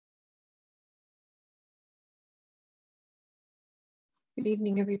Good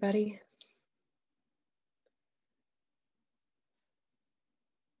evening, everybody.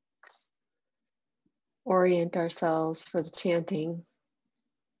 Orient ourselves for the chanting.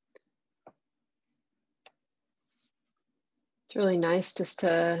 It's really nice just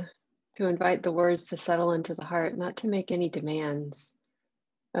to invite the words to settle into the heart, not to make any demands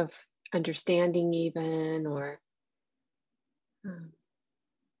of understanding even or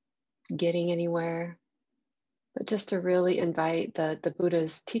getting anywhere, but just to really invite the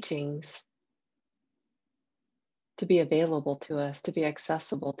Buddha's teachings to be available to us, to be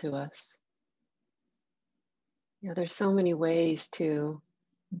accessible to us. You know, there's so many ways to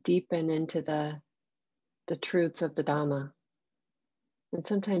deepen into the truths of the Dhamma. And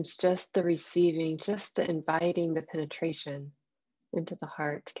sometimes just the receiving, just the inviting the penetration into the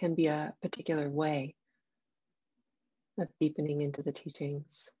heart can be a particular way of deepening into the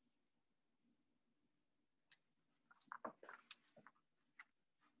teachings.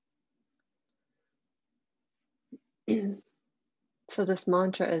 So this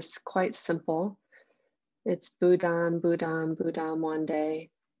mantra is quite simple. It's Buddham, Buddham, Buddham one day,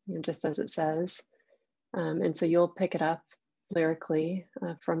 you know, just as it says. And so you'll pick it up lyrically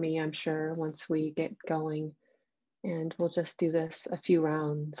from me, I'm sure, once we get going. And we'll just do this a few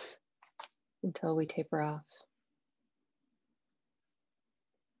rounds until we taper off.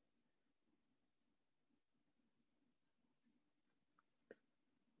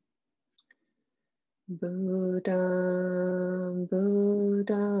 Buddham,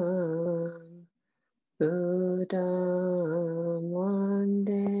 Buddham, Buddham one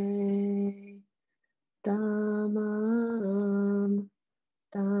day, Dhammam,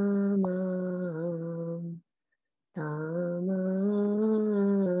 Dhammam, Dhammam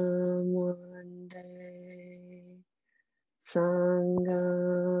one day,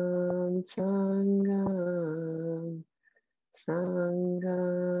 Sangham, Sangham, Sangham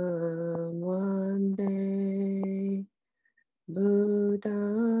one day, Buddham,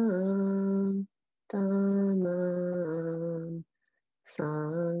 Dhammam, Sangham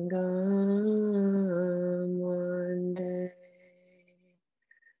one day,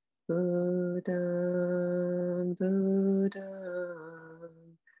 Buddham, Buddham,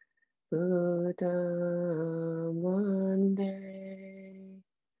 Buddham one day,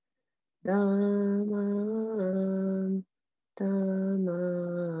 Dhammam, Dhammam,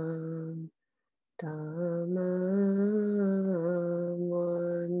 Dhammam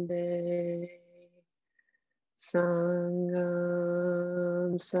one day, Sangham,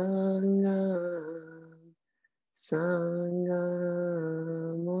 Sangham, Sangham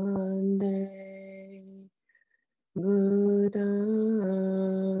one day, Buddham,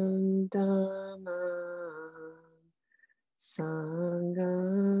 Dhammam, Sangham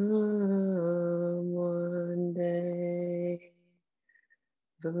one day,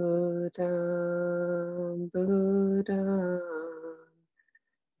 Buddham, Buddham,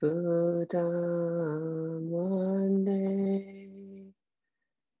 Buddham one day,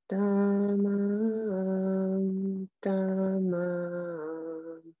 Dhammam, Dhammam,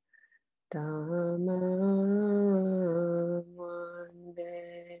 Dhammam one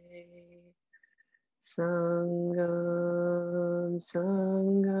day, Sangham,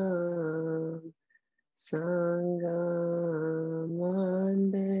 Sangham, Sangham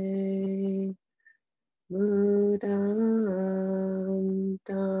one day, Buddham,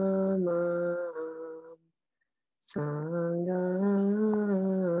 Dhammam, Sangham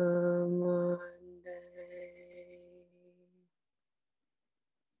one day.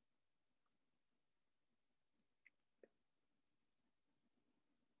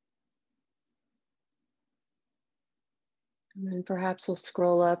 And then perhaps we'll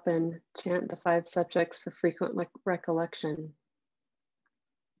scroll up and chant the 5 subjects for frequent recollection.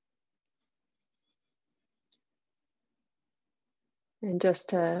 And just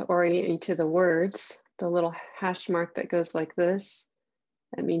to orient you to the words, the little hash mark that goes like this,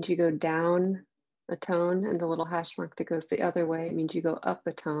 that means you go down a tone, and the little hash mark that goes the other way, it means you go up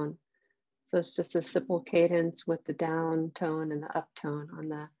a tone. So it's just a simple cadence with the down tone and the up tone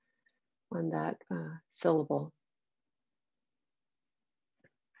on that syllable.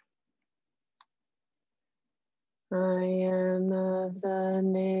 I am of the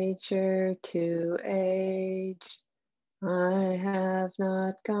nature to age. I have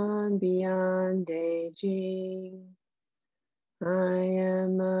not gone beyond aging. I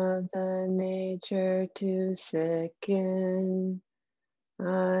am of the nature to sicken.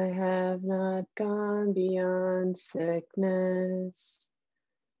 I have not gone beyond sickness.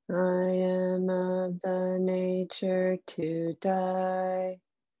 I am of the nature to die.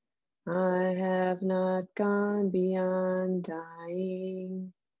 I have have not gone beyond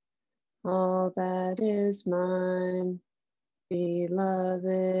dying. All that is mine,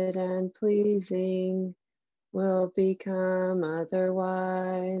 beloved and pleasing, will become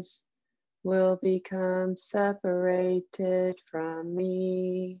otherwise, will become separated from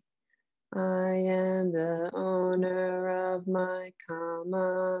me. I am the owner of my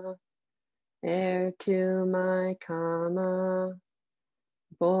karma, heir to my karma,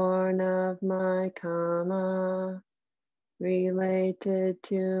 born of my karma, related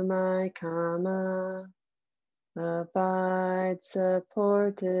to my karma, abide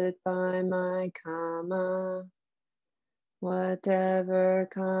supported by my karma. Whatever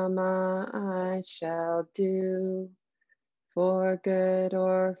karma I shall do, for good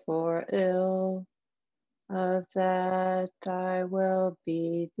or for ill, of that I will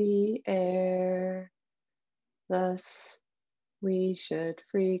be the heir. Thus we should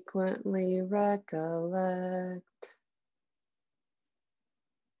frequently recollect.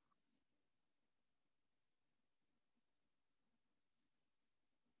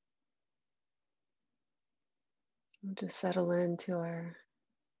 We'll just settle into our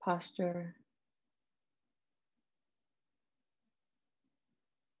posture.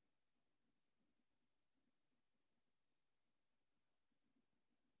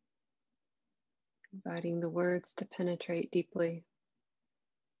 Inviting the words to penetrate deeply.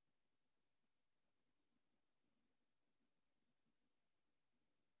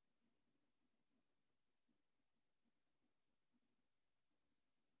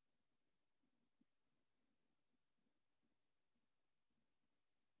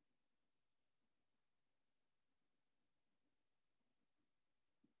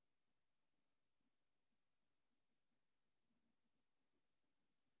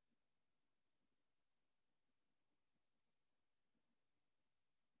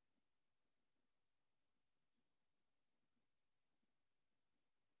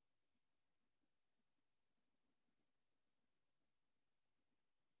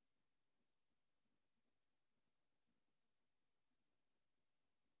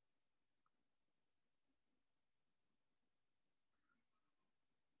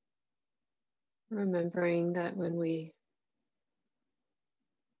 Remembering that when we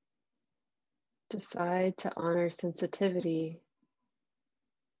decide to honor sensitivity,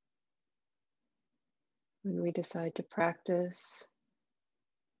 when we decide to practice,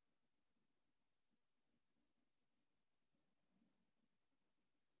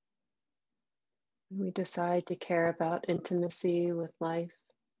 when we decide to care about intimacy with life,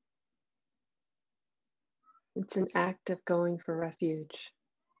 it's an act of going for refuge.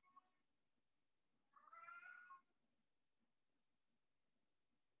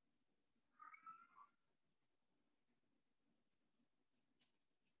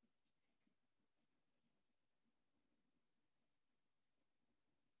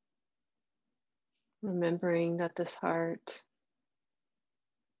 Remembering that this heart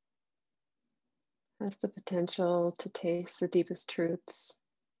has the potential to taste the deepest truths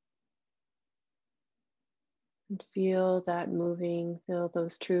and feel that moving, feel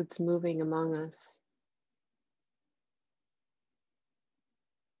those truths moving among us.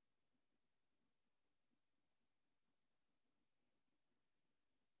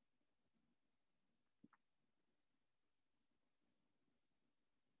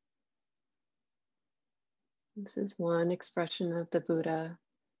 This is one expression of the Buddha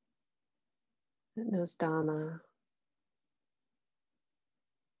that knows Dhamma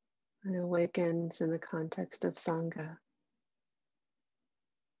and awakens in the context of Sangha,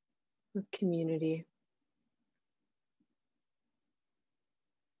 of community.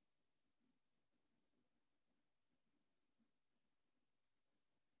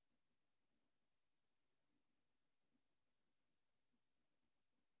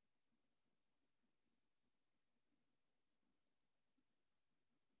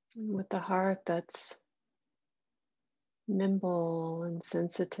 And with the heart that's nimble and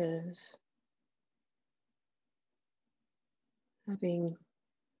sensitive, having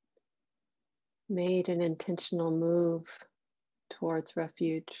made an intentional move towards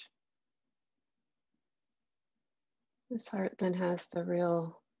refuge, this heart then has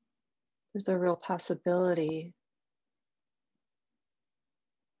there's a real possibility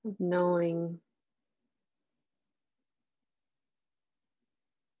of knowing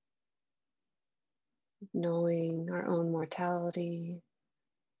our own mortality,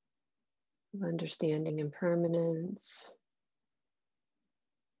 of understanding impermanence,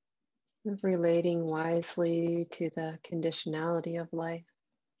 of relating wisely to the conditionality of life.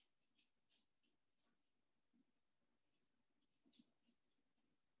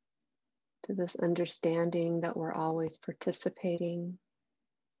 to this understanding that we're always participating,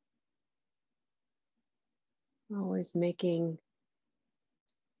 always making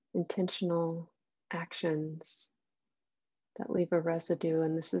intentional actions that leave a residue,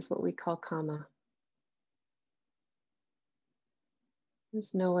 and this is what we call karma.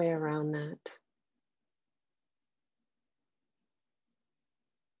 There's no way around that.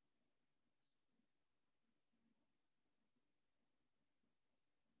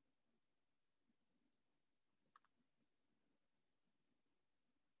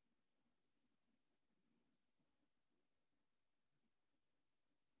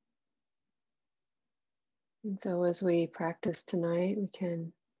 And so as we practice tonight, we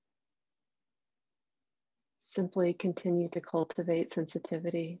can simply continue to cultivate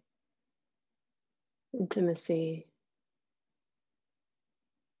sensitivity, intimacy,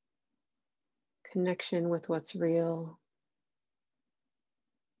 connection with what's real,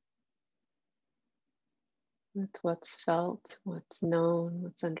 with what's felt, what's known,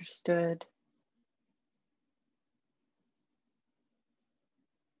 what's understood.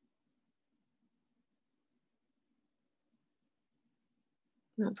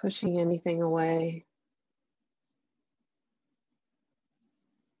 Not pushing anything away.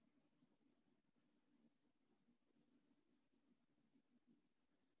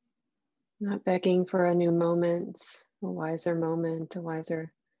 Not begging for a new moment, a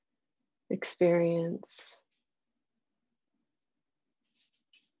wiser experience.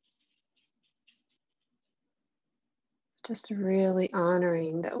 Just really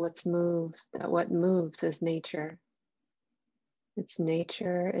honoring that what moves is nature. It's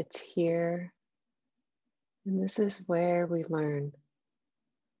nature, it's here. And this is where we learn,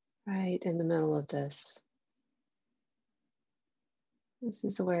 right in the middle of this. This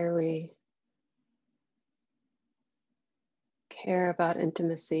is where we care about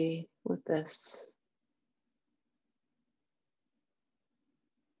intimacy with this.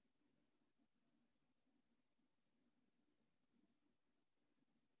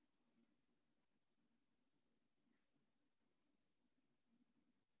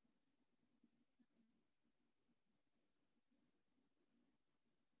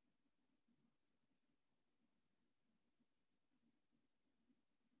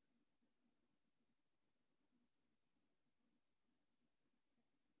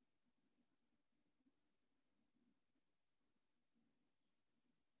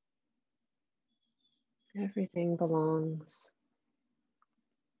 Everything belongs.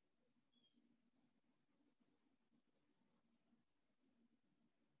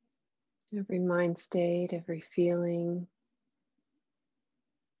 Every mind state, every feeling,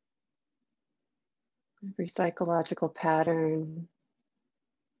 every psychological pattern,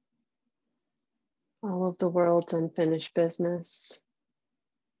 all of the world's unfinished business,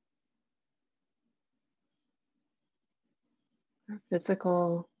 our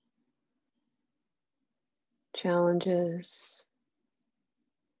physical challenges,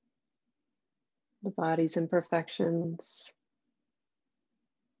 the body's imperfections.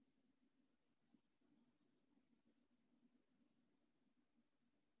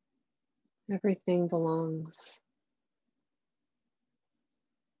 Everything belongs.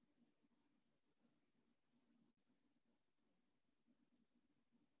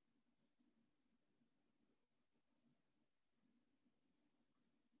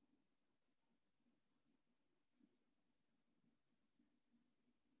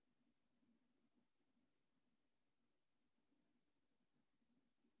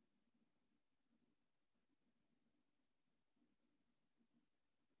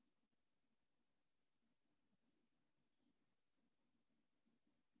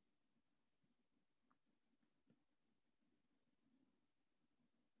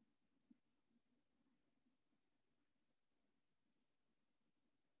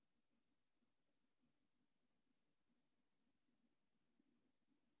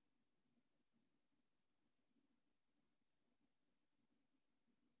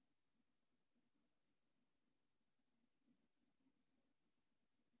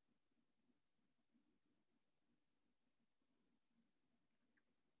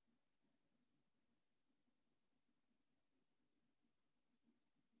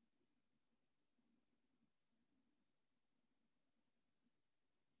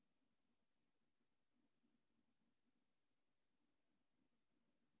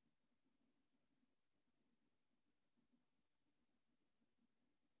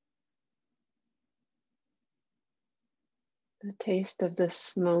 The taste of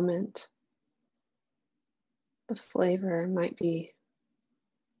this moment, the flavor might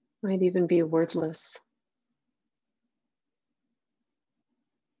even be wordless.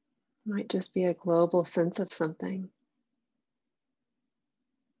 Might just be a global sense of something.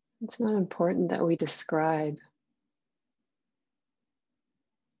 It's not important that we describe.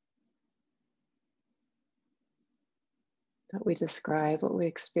 That we describe what we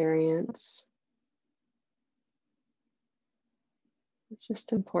experience. It's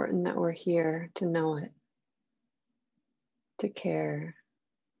just important that we're here to know it, to care,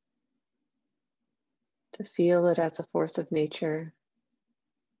 to feel it as a force of nature.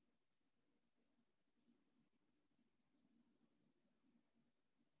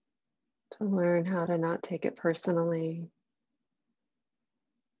 To learn how to not take it personally.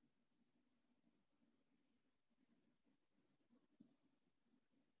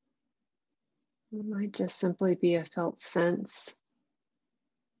 It might just simply be a felt sense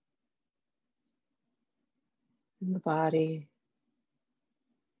in the body.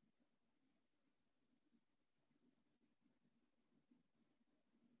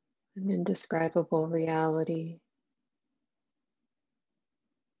 An indescribable reality.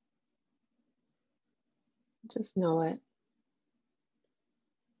 Just know it.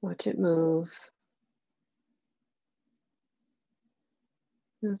 Watch it move.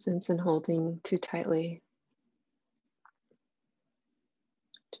 No sense in holding too tightly.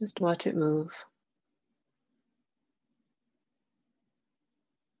 Just watch it move.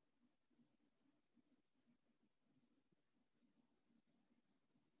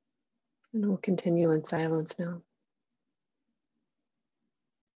 And we'll continue in silence now.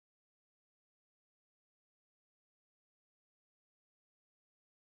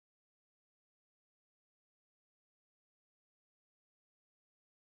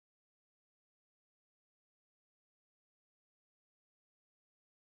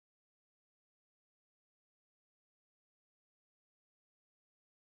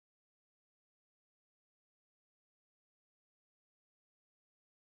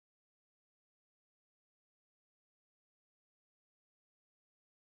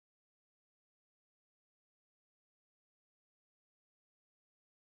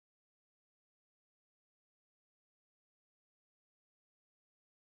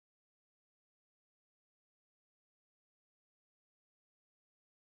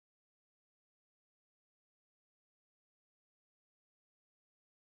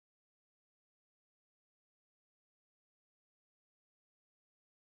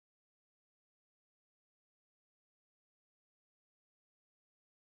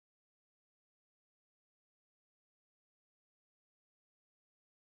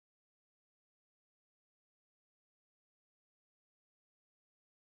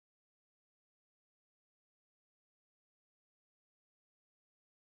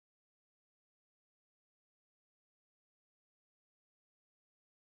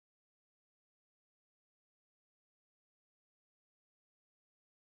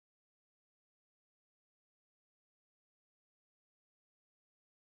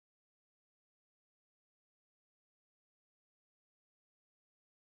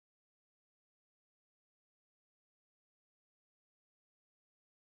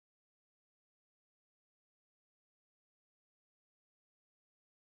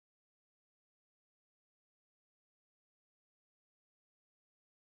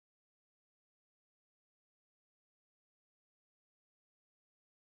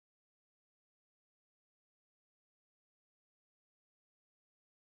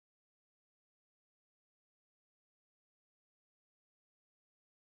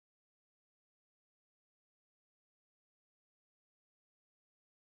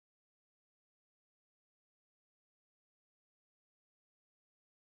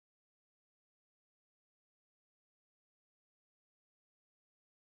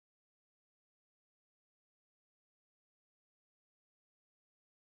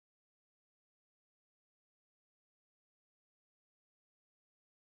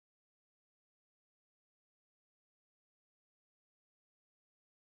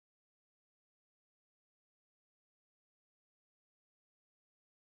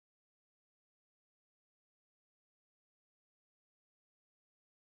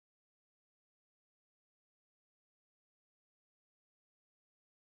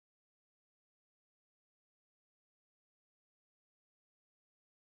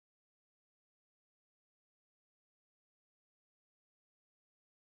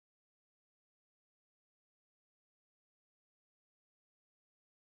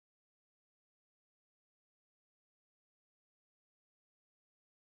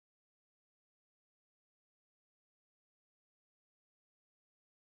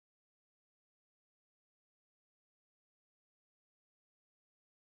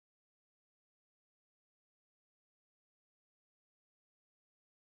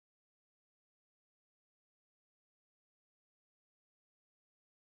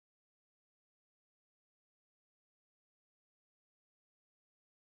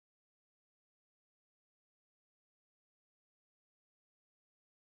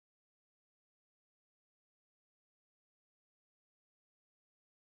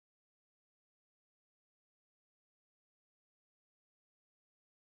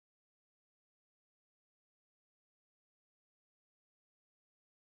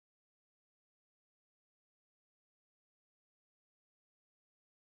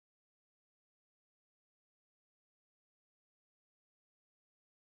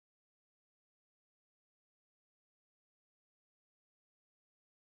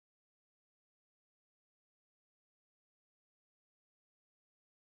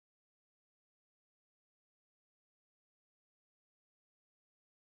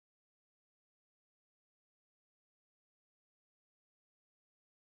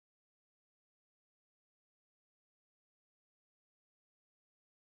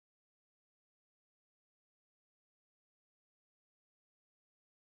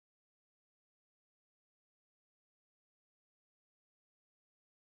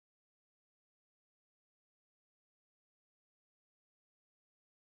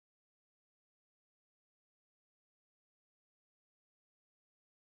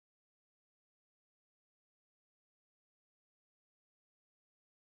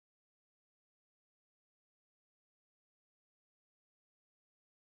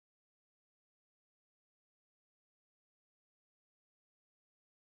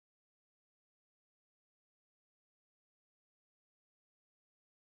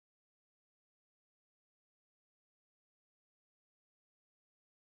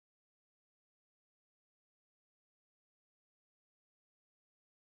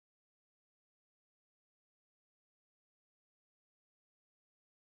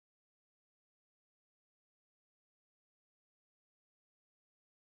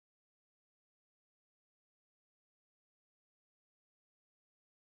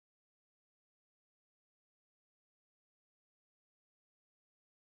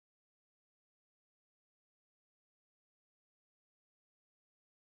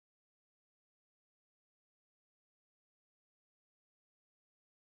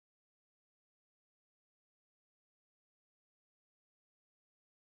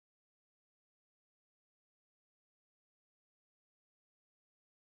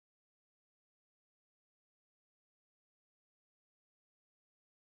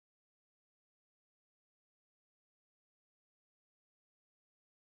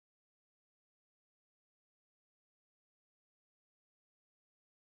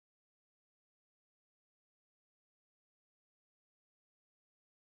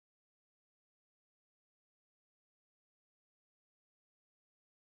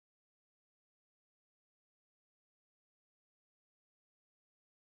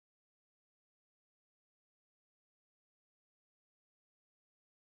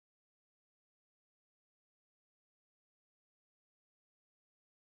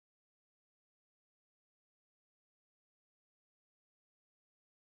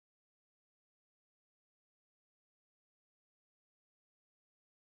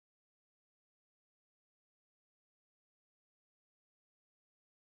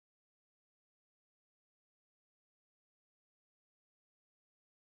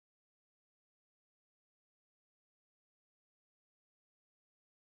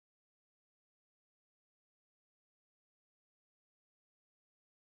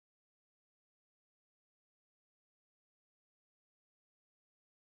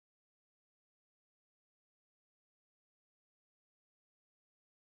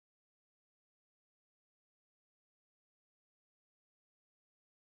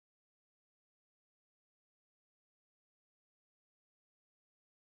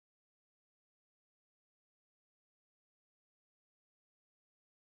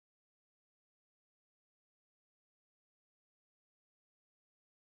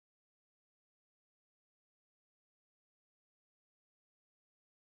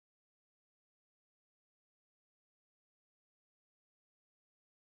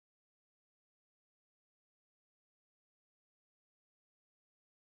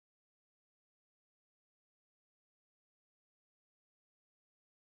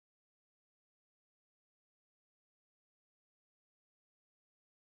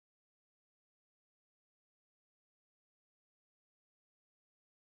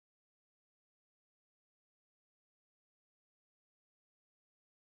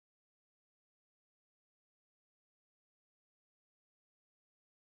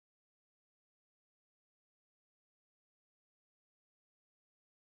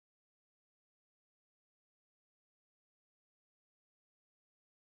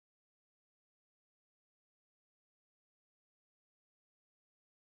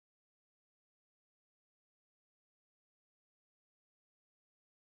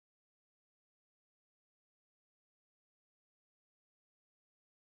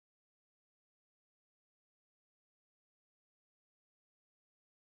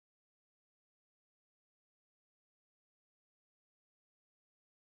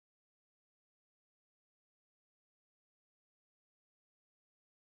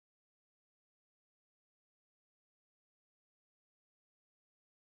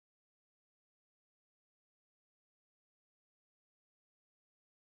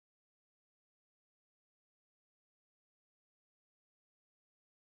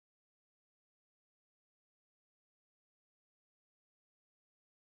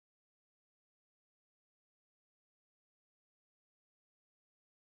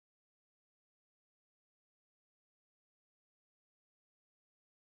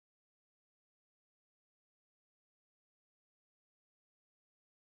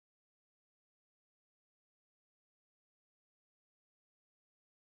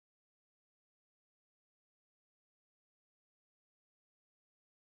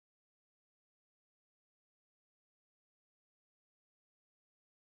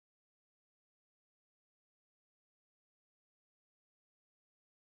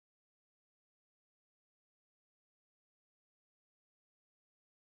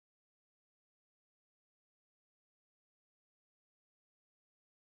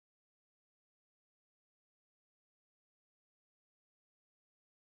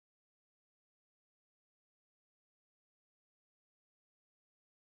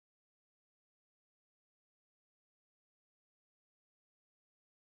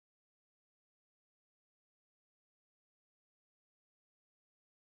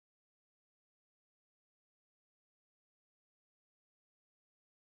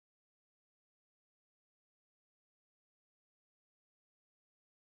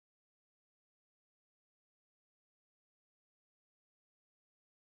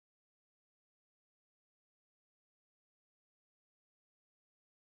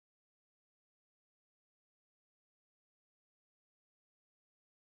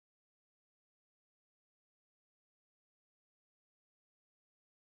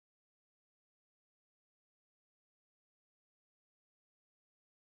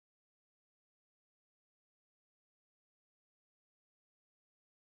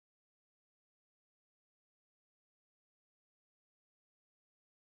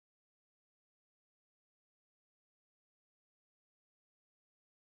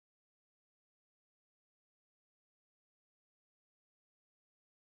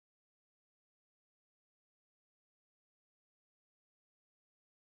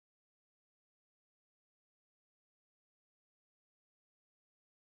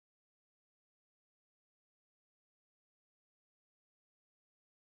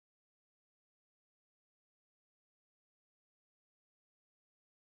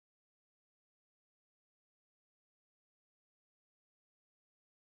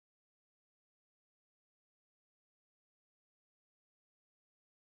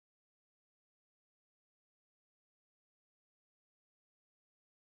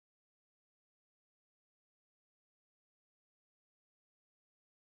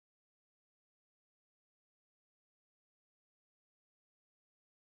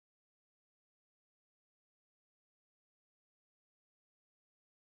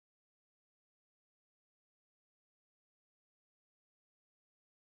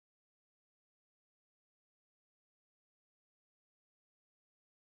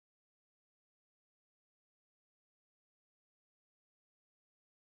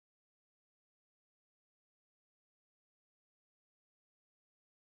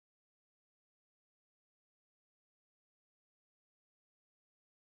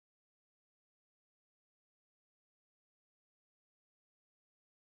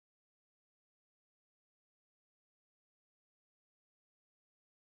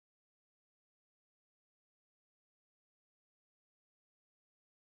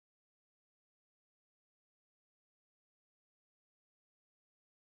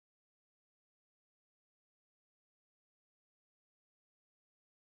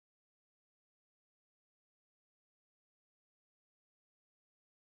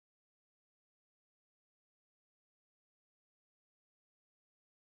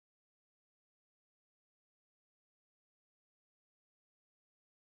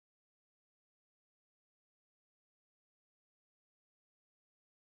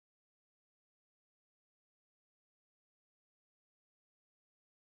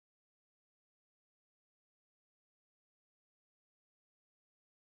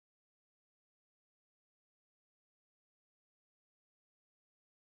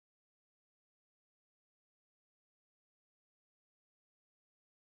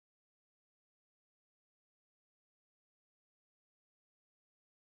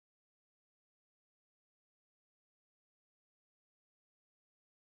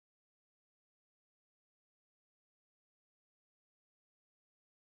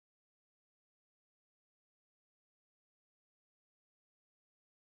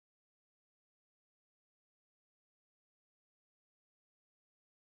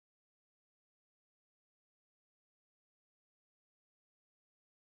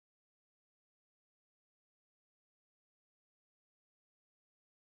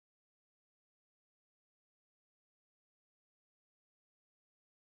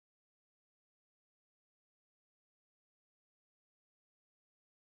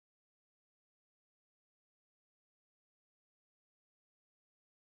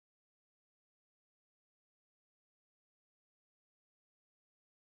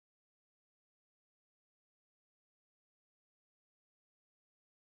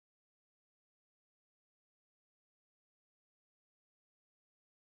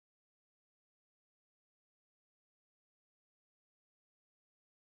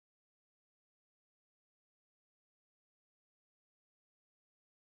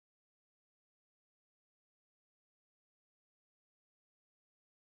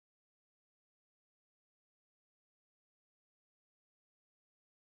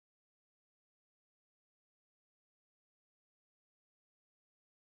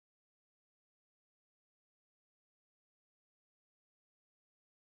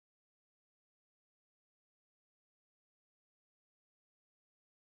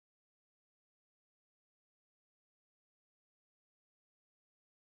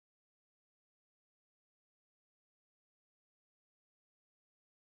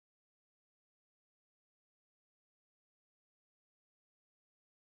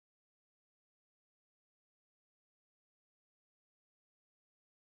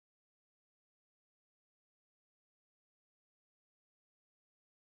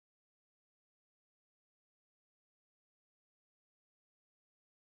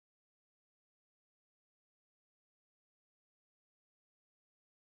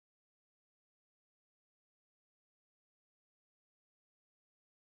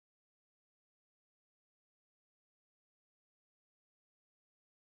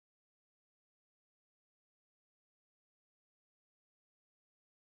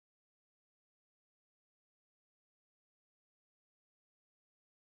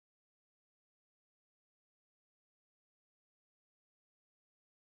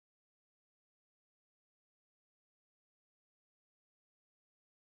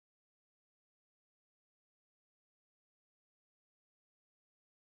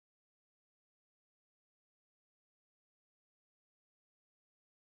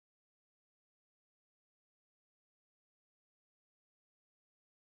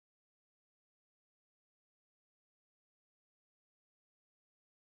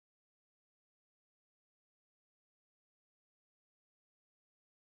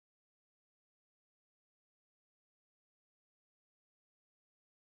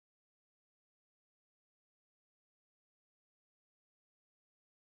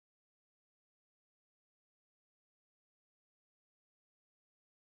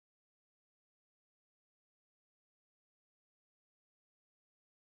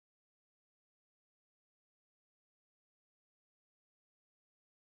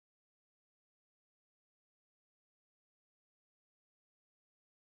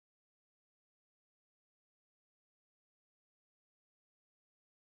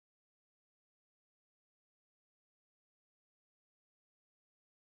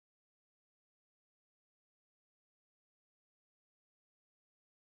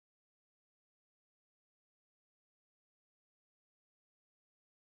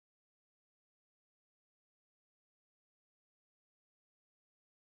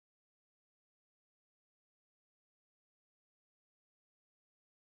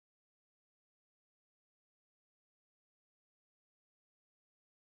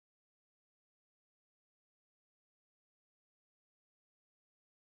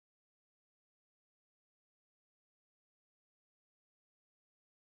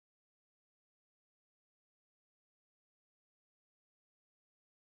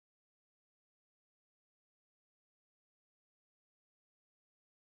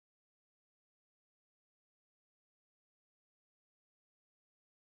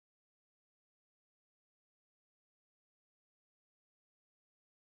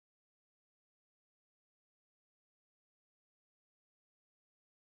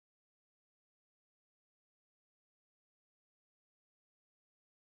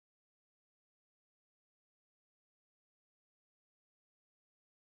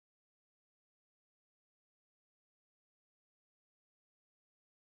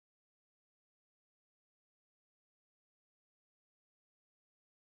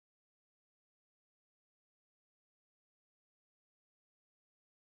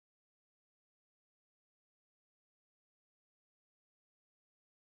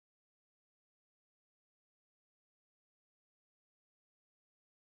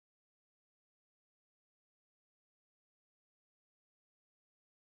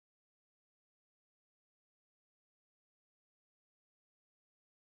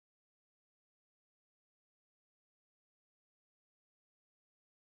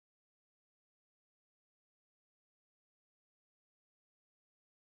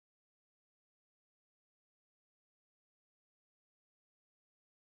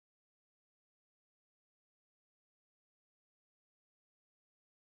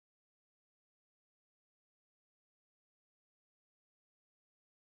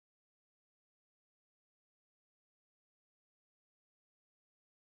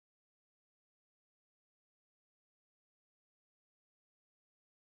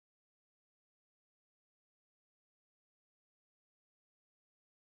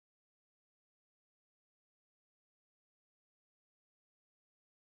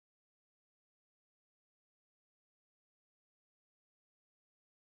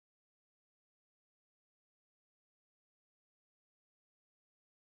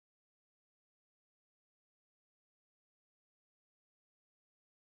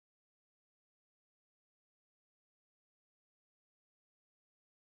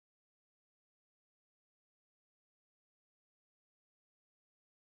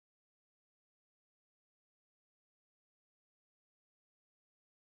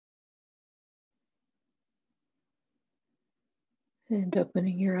 And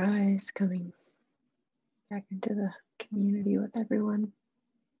opening your eyes, coming back into the community with everyone.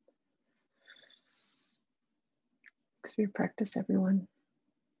 Thanks for your practice, everyone.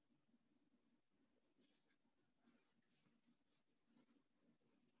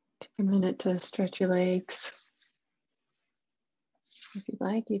 Take a minute to stretch your legs. If you'd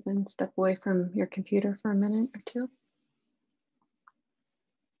like, even step away from your computer for a minute or two.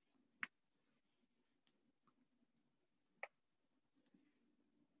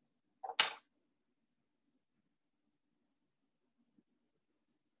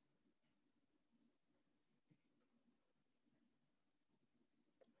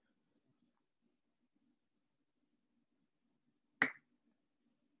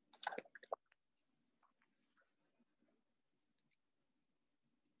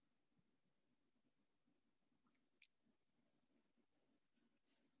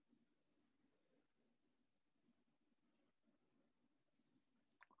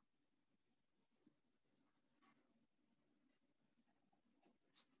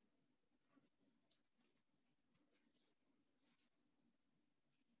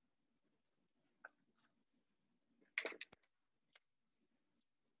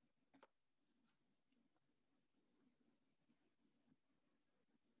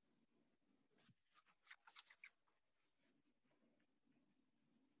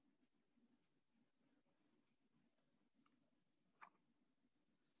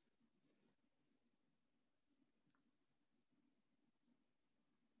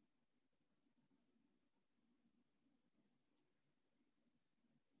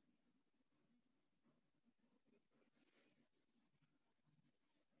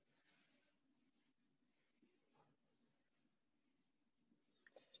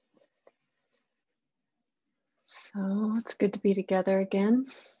 So it's good to be together again.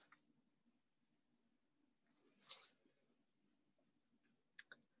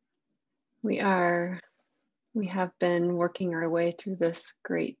 We have been working our way through this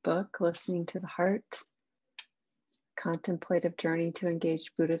great book, Listening to the Heart, Contemplative Journey to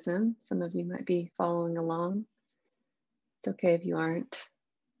Engage Buddhism. Some of you might be following along. It's okay if you aren't.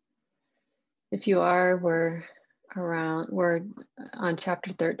 If you are, we're on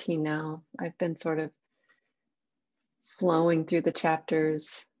chapter 13 now. I've been sort of flowing through the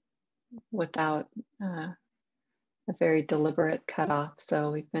chapters without a very deliberate cutoff. So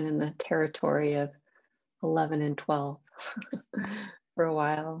we've been in the territory of 11 and 12 for a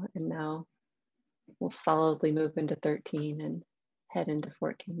while, and now we'll solidly move into 13 and head into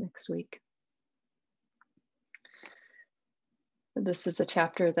 14 next week. This is a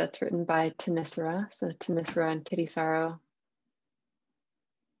chapter that's written by Thanissara. So Thanissara and Kittisaro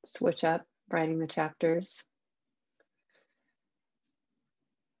switch up writing the chapters.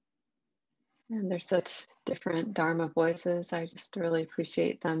 And they're such different Dharma voices. I just really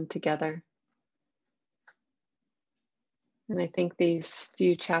appreciate them together. And I think these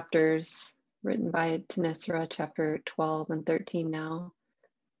few chapters written by Thanissara, chapter 12 and 13 now,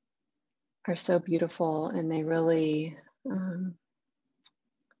 are so beautiful, and they really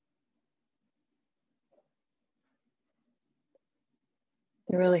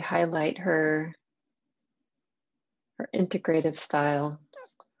highlight her integrative style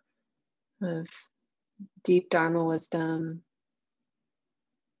of deep Dharma wisdom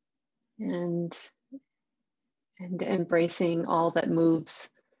and embracing all that moves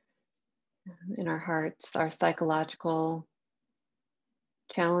in our hearts, our psychological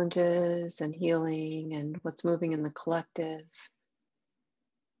challenges and healing, and what's moving in the collective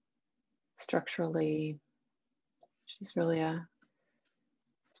structurally. She's really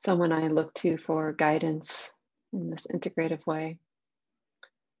someone I look to for guidance in this integrative way.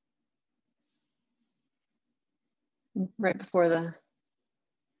 And right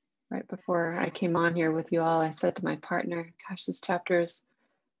before I came on here with you all, I said to my partner, gosh, this chapter is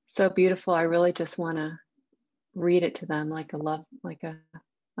so beautiful. I really just want to read it to them like an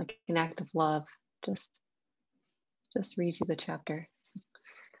act of love. Just read you the chapter.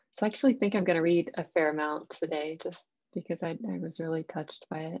 So I actually think I'm going to read a fair amount today, just because I was really touched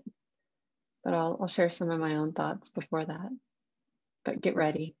by it. But I'll share some of my own thoughts before that. But get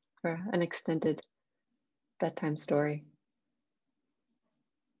ready for an extended bedtime story.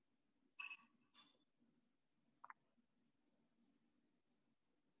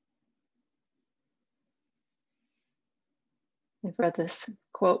 I've read this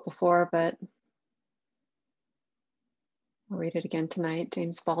quote before, but I'll read it again tonight.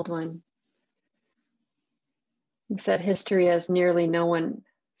 James Baldwin. He said, history, as nearly no one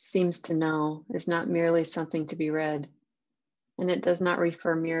seems to know, is not merely something to be read, and it does not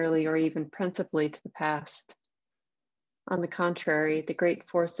refer merely or even principally to the past. On the contrary, the great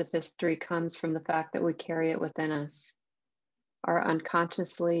force of history comes from the fact that we carry it within us, are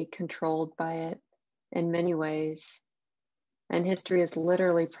unconsciously controlled by it in many ways, and history is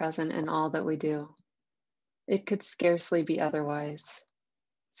literally present in all that we do. It could scarcely be otherwise,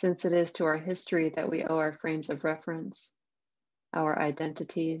 since it is to our history that we owe our frames of reference, our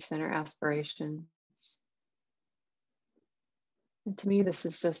identities, and our aspirations. And to me, this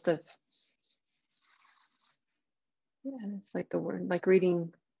is just it's like the word, like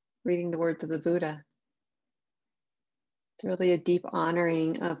reading the words of the Buddha. It's really a deep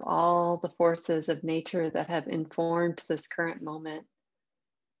honoring of all the forces of nature that have informed this current moment.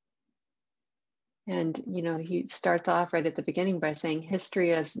 And, you know, he starts off right at the beginning by saying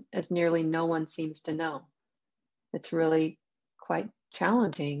history as nearly no one seems to know. It's really quite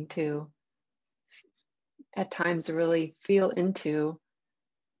challenging to, at times, really feel into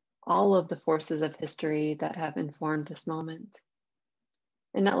all of the forces of history that have informed this moment.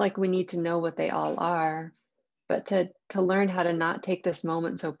 And not like we need to know what they all are, but to learn how to not take this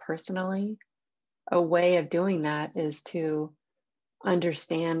moment so personally. A way of doing that is to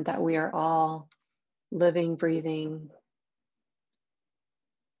understand that we are all living, breathing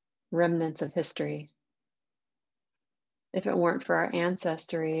remnants of history. If it weren't for our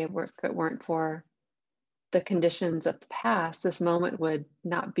ancestry, if it weren't for the conditions of the past, this moment would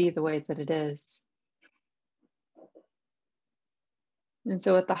not be the way that it is. And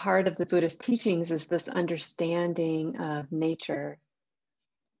so at the heart of the Buddhist teachings is this understanding of nature,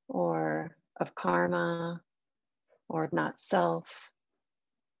 or of karma, or of not self.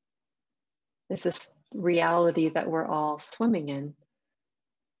 It's this reality that we're all swimming in.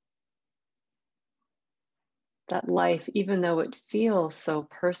 That life, even though it feels so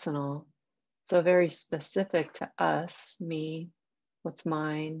personal, so very specific to us, me, what's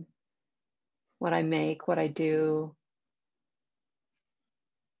mine, what I make, what I do,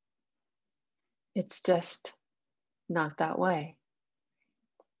 it's just not that way.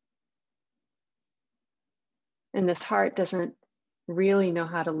 And this heart doesn't really know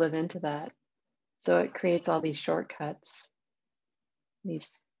how to live into that. So it creates all these shortcuts,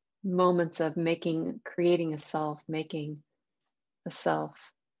 these moments of creating a self, making a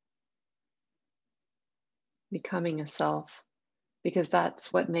self, becoming a self, because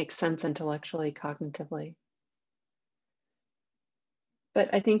that's what makes sense intellectually, cognitively.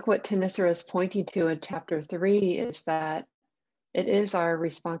 But I think what Tanisara is pointing to in chapter 3 is that it is our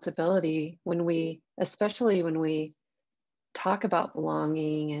responsibility especially when we talk about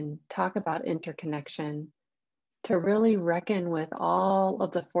belonging and talk about interconnection, to really reckon with all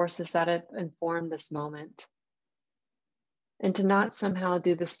of the forces that have informed this moment. And to not somehow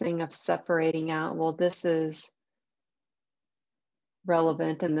do this thing of separating out, well, this is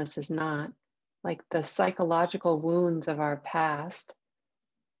relevant and this is not. Like the psychological wounds of our past,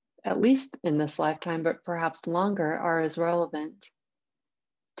 at least in this lifetime, but perhaps longer, are as relevant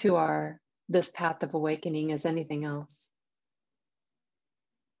to this path of awakening as anything else.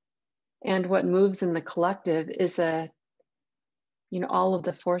 And what moves in the collective is all of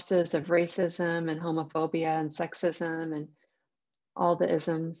the forces of racism and homophobia and sexism and all the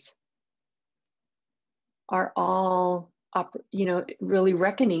isms are all, really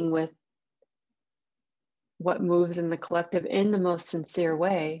reckoning with what moves in the collective in the most sincere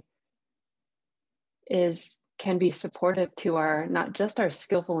way can be supportive to not just our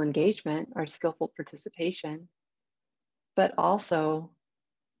skillful engagement, our skillful participation, but also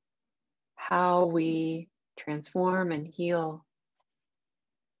how we transform and heal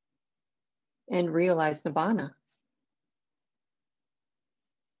and realize Nibbana.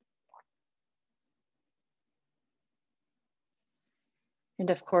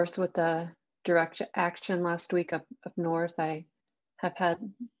 And of course, with the direct action last week up north, I have had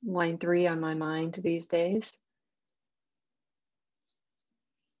line 3 on my mind these days.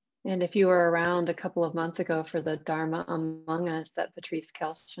 And if you were around a couple of months ago for the Dharma Among Us that Patrice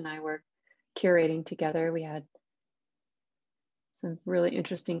Kelch and I were curating together, we had some really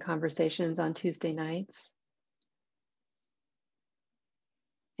interesting conversations on Tuesday nights.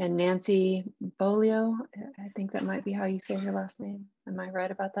 And Nancy Bolio, I think that might be how you say her last name. Am I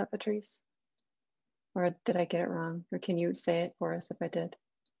right about that, Patrice? Or did I get it wrong? Or can you say it for us if I did?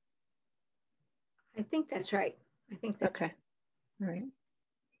 I think that's right. Okay. All right.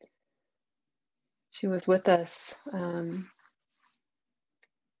 She was with us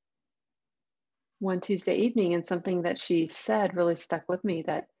one Tuesday evening, and something that she said really stuck with me,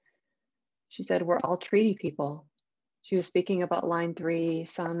 that she said, we're all treaty people. She was speaking about line 3,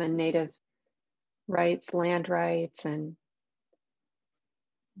 some and native rights, land rights, and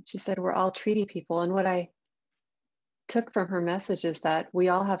she said, we're all treaty people. And what I took from her message is that we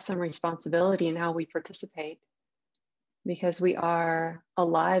all have some responsibility in how we participate, because we are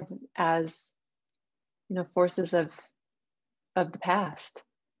alive as, forces of the past,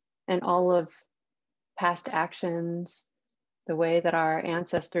 and all of past actions, the way that our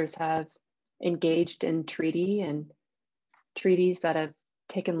ancestors have engaged in treaties that have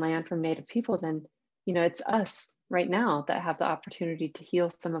taken land from Native people, then, it's us right now that have the opportunity to heal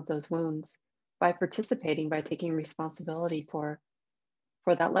some of those wounds by participating, by taking responsibility for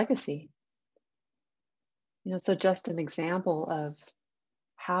that legacy. So just an example of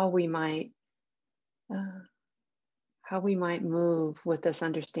how we might move with this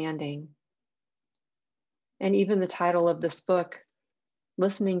understanding. And even the title of this book,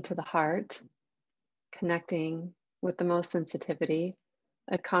 Listening to the Heart, Connecting with the Most Sensitivity,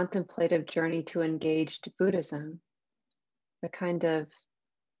 a Contemplative Journey to Engaged Buddhism, the kind of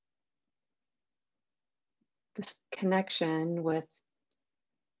this connection with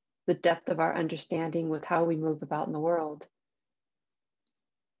the depth of our understanding with how we move about in the world.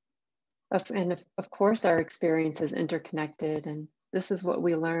 And of course, our experience is interconnected, and this is what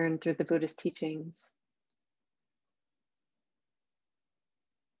we learn through the Buddhist teachings.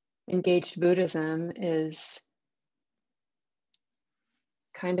 Engaged Buddhism is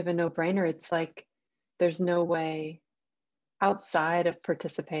kind of a no-brainer. It's like there's no way outside of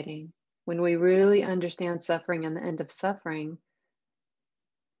participating. When we really understand suffering and the end of suffering,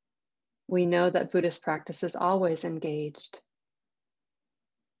 we know that Buddhist practice is always engaged.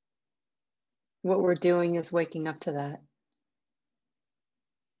 What we're doing is waking up to that.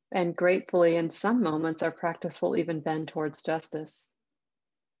 And gratefully, in some moments, our practice will even bend towards justice.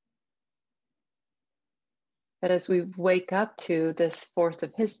 But as we wake up to this force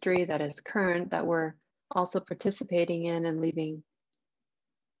of history that is current, that we're also participating in and leaving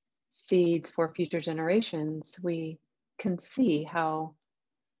seeds for future generations, we can see how,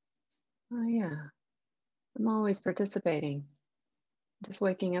 oh yeah, I'm always participating, just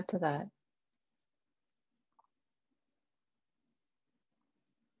waking up to that.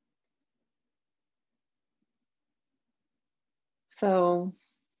 So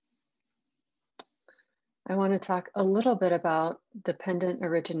I want to talk a little bit about dependent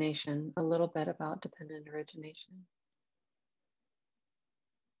origination,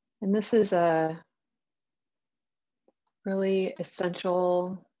 And this is a really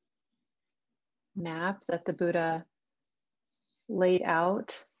essential map that the Buddha laid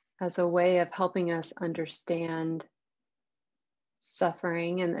out as a way of helping us understand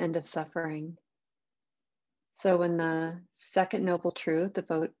suffering and the end of suffering. So in the second noble truth,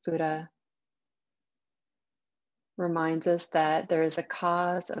 the Buddha reminds us that there is a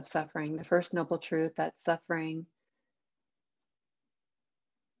cause of suffering. The first noble truth, that suffering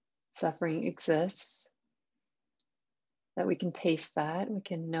exists, that we can taste that, we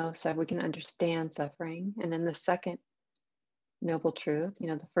can know, so we can understand suffering. And in the second noble truth,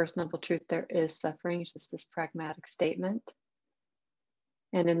 the first noble truth, there is suffering, it's just this pragmatic statement.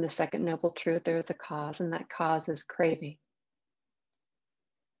 And in the second noble truth, there is a cause, and that cause is craving.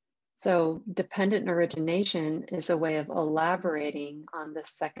 So dependent origination is a way of elaborating on the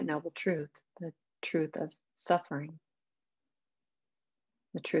second noble truth, the truth of suffering,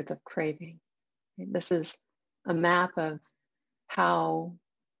 the truth of craving. This is a map of how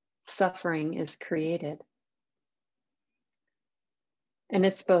suffering is created. And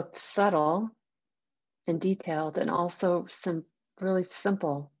it's both subtle and detailed, and also really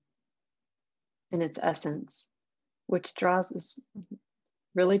simple in its essence, which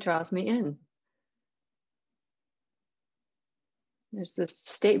really draws me in. There's this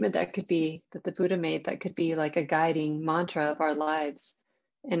statement that the Buddha made that could be like a guiding mantra of our lives.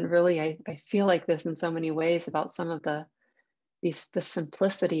 And really, I feel like this in so many ways about some of the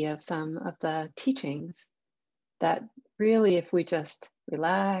simplicity of some of the teachings, that really, if we just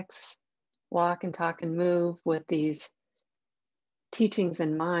relax, walk and talk and move with these teachings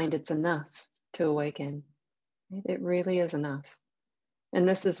in mind, it's enough to awaken. It really is enough. And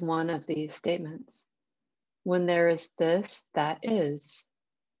this is one of these statements. When there is this, that is.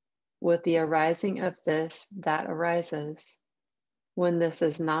 With the arising of this, that arises. When this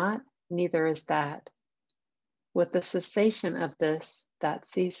is not, neither is that. With the cessation of this, that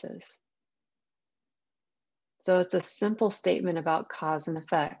ceases. So it's a simple statement about cause and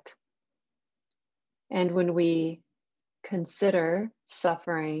effect. And when we consider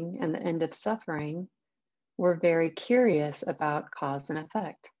suffering and the end of suffering, we're very curious about cause and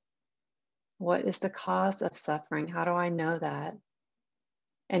effect. What is the cause of suffering? How do I know that?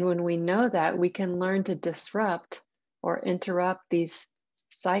 And when we know that, we can learn to disrupt or interrupt these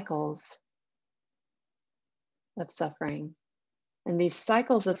cycles of suffering. And these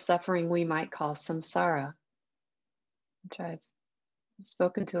cycles of suffering we might call samsara, which I've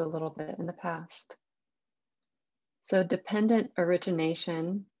spoken to a little bit in the past. So dependent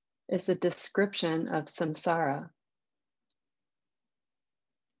origination is a description of samsara.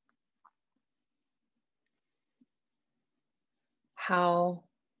 How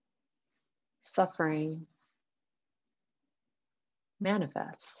suffering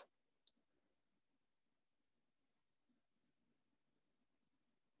manifests.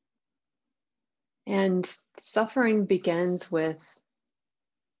 And suffering begins with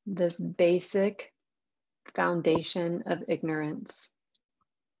this basic foundation of ignorance.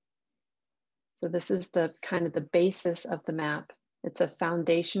 So this is the kind of the basis of the map. It's a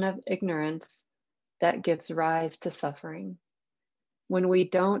foundation of ignorance that gives rise to suffering. When we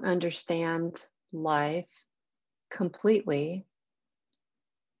don't understand life completely,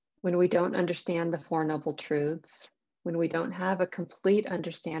 when we don't understand the Four Noble Truths, when we don't have a complete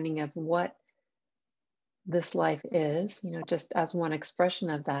understanding of what this life is, just as one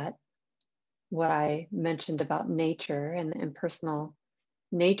expression of that, what I mentioned about nature and the impersonal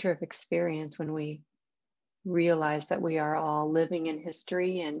nature of experience, when we realize that we are all living in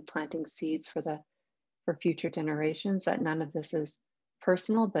history and planting seeds for future generations, that none of this is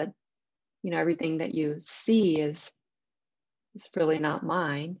personal, but everything that you see is really not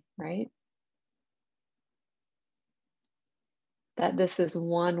mine, right? That this is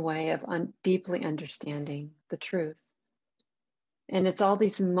one way of deeply understanding the truth. And it's all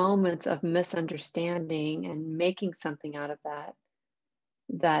these moments of misunderstanding and making something out of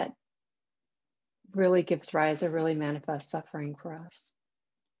that really gives rise or really manifests suffering for us.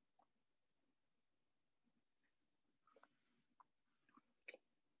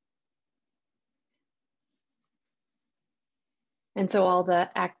 And so all the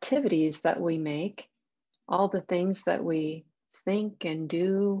activities that we make, all the things that we think and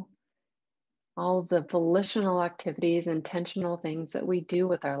do, all the volitional activities, intentional things that we do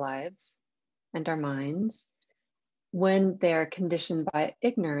with our lives and our minds, when they're conditioned by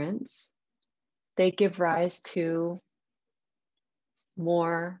ignorance, they give rise to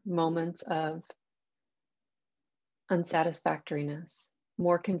more moments of unsatisfactoriness,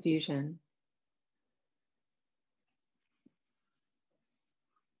 more confusion.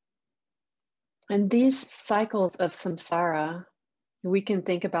 And these cycles of samsara, we can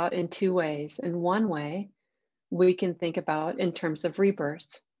think about in two ways. In one way, we can think about in terms of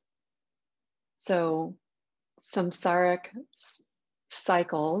rebirth. So samsaric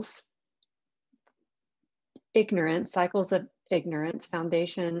cycles, ignorance, cycles of ignorance,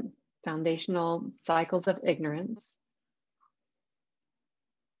 foundational cycles of ignorance.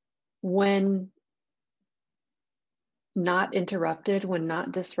 When not interrupted, when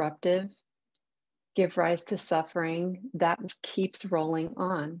not disruptive, give rise to suffering that keeps rolling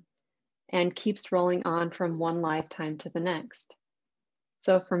on and keeps rolling on from one lifetime to the next.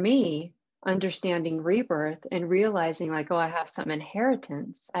 So for me, understanding rebirth and realizing like, oh, I have some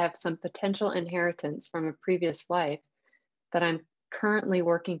inheritance, I have some potential inheritance from a previous life that I'm currently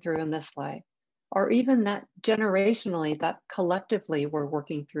working through in this life, or even that generationally, that collectively we're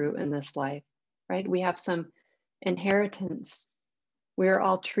working through in this life, right? We have some inheritance. We're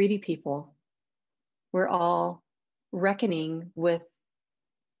all treaty people. We're all reckoning with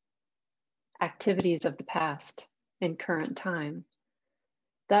activities of the past in current time.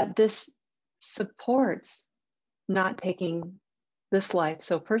 That this supports not taking this life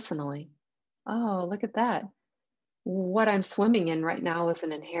so personally. Oh, look at that. What I'm swimming in right now is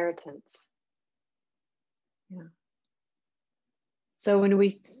an inheritance. Yeah. So when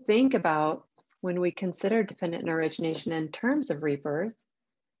we think about, when we consider dependent origination in terms of rebirth,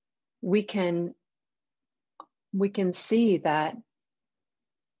 we can see that,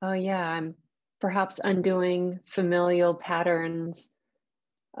 oh yeah, I'm perhaps undoing familial patterns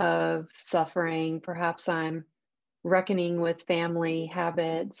of suffering. Perhaps I'm reckoning with family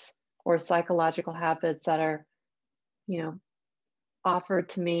habits or psychological habits that are, offered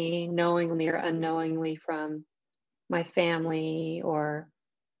to me knowingly or unknowingly from my family or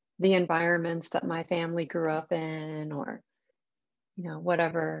the environments that my family grew up in, or,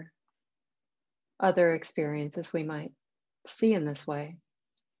 whatever other experiences we might see in this way.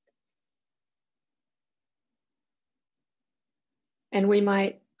 And we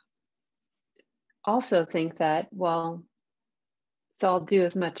might also think that, well, so I'll do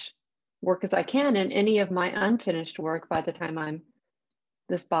as much work as I can, and any of my unfinished work, by the time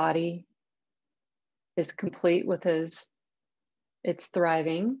this body is complete with it's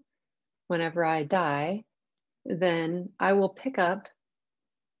thriving, whenever I die, then I will pick up,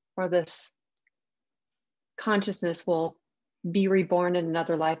 or this consciousness will be reborn in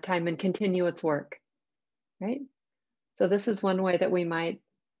another lifetime and continue its work, right? So this is one way that we might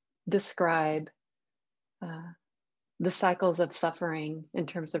describe the cycles of suffering in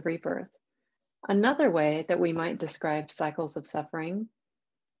terms of rebirth. Another way that we might describe cycles of suffering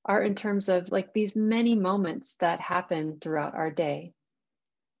are in terms of like these many moments that happen throughout our day.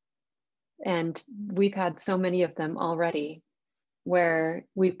 And we've had so many of them already where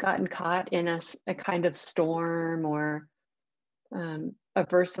we've gotten caught in a kind of storm or a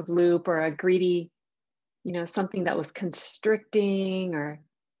aversive loop or a greedy, something that was constricting, or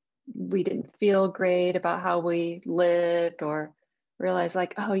we didn't feel great about how we lived, or realize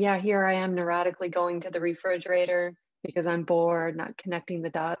like, oh yeah, here I am neurotically going to the refrigerator because I'm bored, not connecting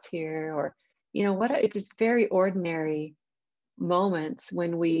the dots here, or it's just very ordinary moments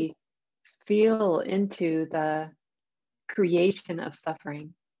when we feel into the creation of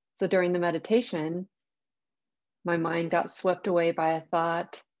suffering. So during the meditation, my mind got swept away by a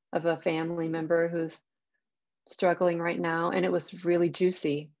thought of a family member who's struggling right now, and it was really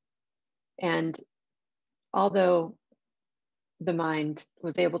juicy. And although the mind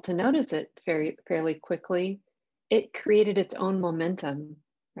was able to notice it fairly quickly, it created its own momentum,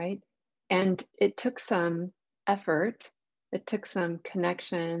 right? And it took some effort, it took some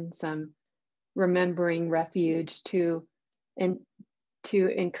connection, some remembering refuge to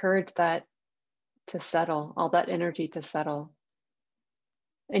encourage that to settle, all that energy to settle.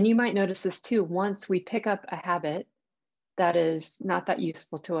 And you might notice this too, once we pick up a habit that is not that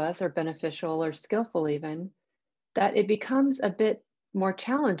useful to us or beneficial or skillful even, that it becomes a bit more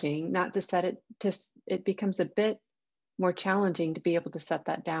challenging not to set it to, it becomes a bit more challenging to be able to set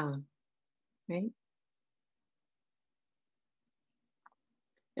that down, right?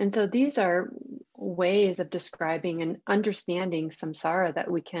 And so these are ways of describing and understanding samsara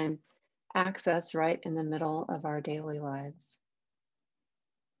that we can access right in the middle of our daily lives.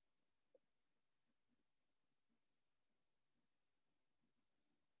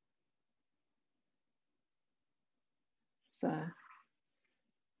 It's a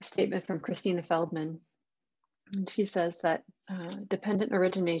statement from Christina Feldman. And she says that dependent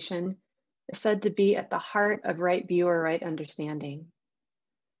origination is said to be at the heart of right view or right understanding.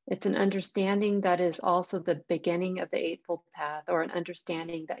 It's an understanding that is also the beginning of the Eightfold Path, or an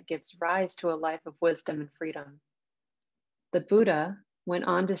understanding that gives rise to a life of wisdom and freedom. The Buddha went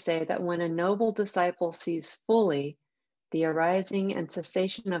on to say that when a noble disciple sees fully the arising and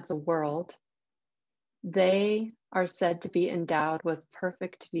cessation of the world, they are said to be endowed with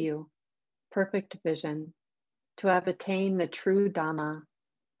perfect view, perfect vision, to have attained the true Dhamma,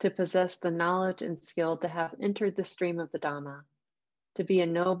 to possess the knowledge and skill to have entered the stream of the Dhamma, to be a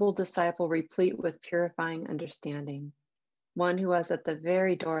noble disciple replete with purifying understanding, one who is at the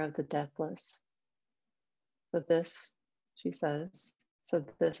very door of the deathless. So this, she says, so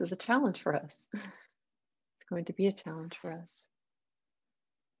this is a challenge for us. It's going to be a challenge for us.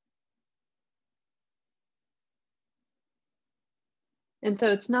 And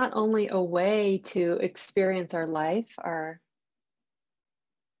so it's not only a way to experience our life,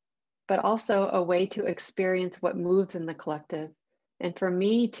 but also a way to experience what moves in the collective. And for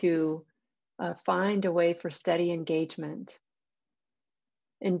me to find a way for steady engagement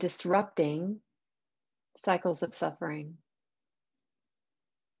in disrupting cycles of suffering.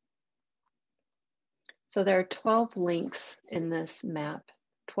 So there are 12 links in this map,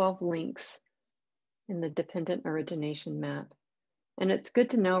 12 links in the dependent origination map. And it's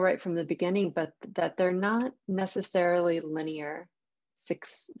good to know right from the beginning, but that they're not necessarily linear,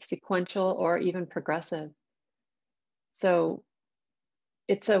 sequential, or even progressive. So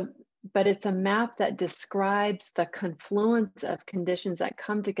it's a map that describes the confluence of conditions that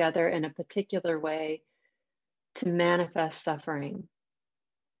come together in a particular way to manifest suffering.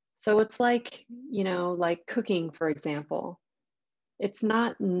 So it's like, like cooking, for example. It's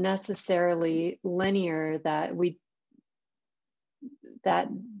not necessarily linear that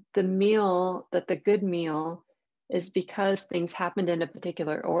the good meal is because things happened in a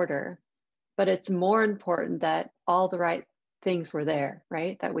particular order, but it's more important that all the right things were there,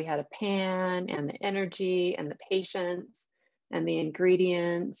 right? That we had a pan and the energy and the patience and the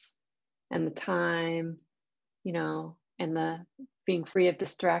ingredients and the time, and the being free of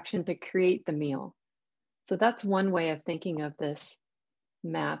distraction to create the meal. So that's one way of thinking of this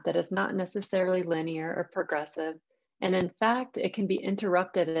map that is not necessarily linear or progressive. And in fact, it can be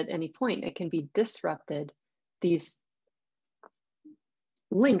interrupted at any point. It can be disrupted. These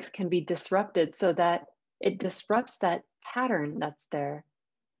links can be disrupted so that it disrupts that pattern that's there,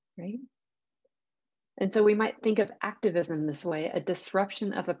 right? And so we might think of activism this way, a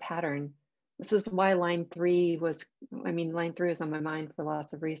disruption of a pattern. This is why line 3 was, line 3 was on my mind for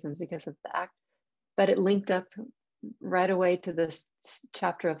lots of reasons because of the act, but it linked up right away to this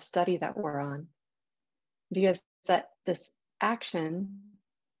chapter of study that we're on. Because that this action,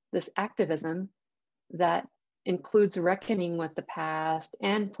 this activism that includes reckoning with the past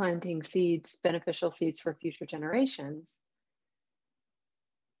and planting seeds, beneficial seeds for future generations,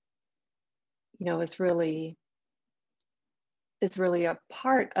 is really a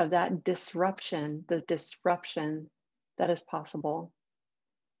part of that disruption, the disruption that is possible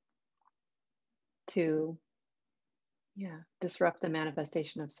to, disrupt the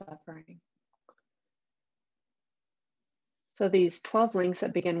manifestation of suffering. So these 12 links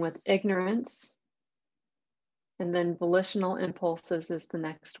that begin with ignorance, and then volitional impulses is the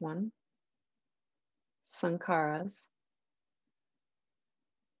next one. Sankharas.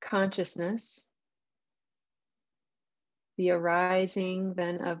 Consciousness. The arising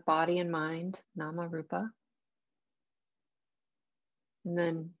then of body and mind, nama rupa. And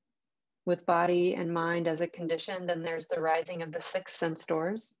then with body and mind as a condition, then there's the rising of the 6 sense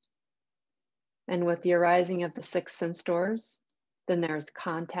doors. And with the arising of the 6 sense doors, then there's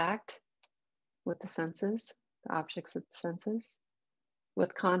contact with the senses, the objects of the senses.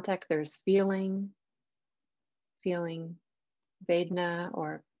 With contact, there's feeling Vedana,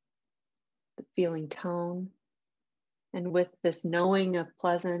 or the feeling tone. And with this knowing of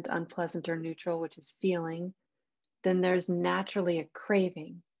pleasant, unpleasant, or neutral, which is feeling, then there's naturally a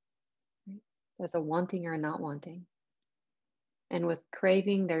craving. Right? There's a wanting or a not wanting. And with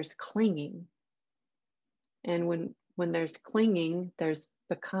craving, there's clinging. And when there's clinging, there's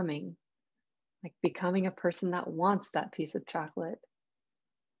becoming. Like becoming a person that wants that piece of chocolate.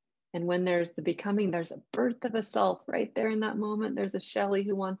 And when there's the becoming, there's a birth of a self right there in that moment. There's a Shelly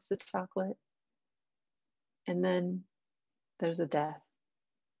who wants the chocolate. And then there's a death.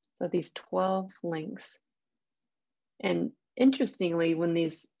 So these 12 links. And interestingly, when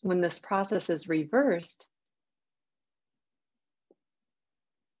this process is reversed,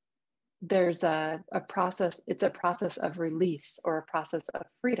 there's a process, it's a process of release or a process of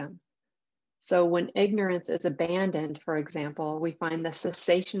freedom. So when ignorance is abandoned, for example, we find the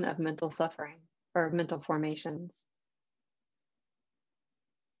cessation of mental suffering or mental formations.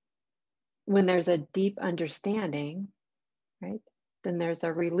 When there's a deep understanding, right, then there's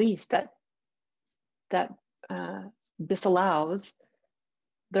a release that disallows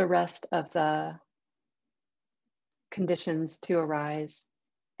the rest of the conditions to arise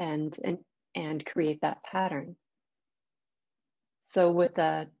and create that pattern. So with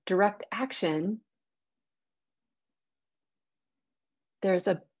a direct action, there's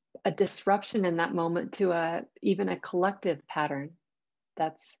a disruption in that moment to even a collective pattern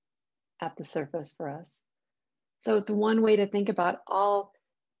that's at the surface for us. So it's one way to think about all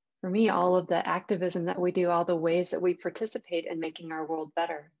of the activism that we do, all the ways that we participate in making our world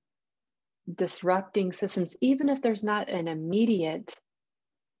better. Disrupting systems, even if there's not an immediate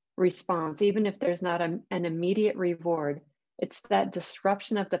response, even if there's not an immediate reward, it's that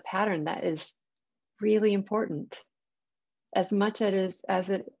disruption of the pattern that is really important. As much as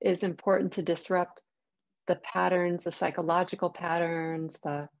it is important to disrupt the patterns, the psychological patterns,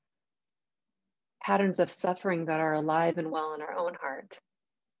 the patterns of suffering that are alive and well in our own heart.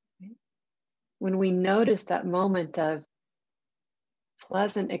 When we notice that moment of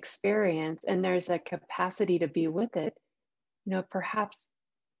pleasant experience and there's a capacity to be with it, perhaps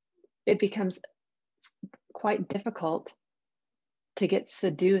it becomes quite difficult to get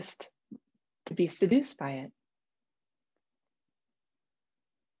seduced, to be seduced by it.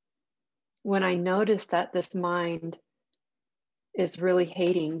 When I notice that this mind is really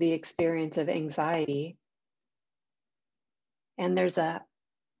hating the experience of anxiety, and there's a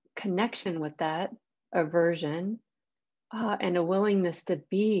connection with that aversion and a willingness to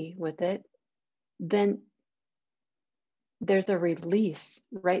be with it, then there's a release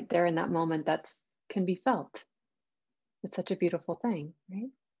right there in that moment that can be felt. It's such a beautiful thing,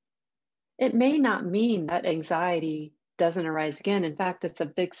 right? It may not mean that anxiety doesn't arise again. In fact, it's a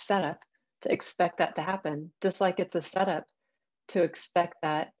big setup to expect that to happen, just like it's a setup to expect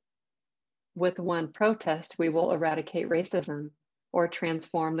that with one protest, we will eradicate racism or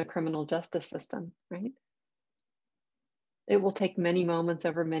transform the criminal justice system, right? It will take many moments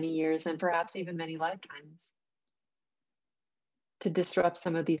over many years and perhaps even many lifetimes to disrupt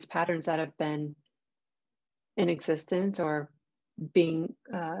some of these patterns that have been in existence or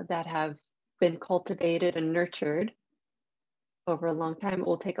that have been cultivated and nurtured over a long time. It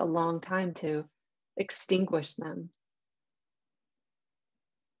will take a long time to extinguish them.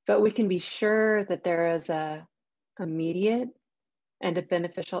 But we can be sure that there is a immediate and a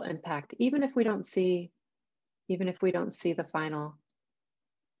beneficial impact, even if we don't see the final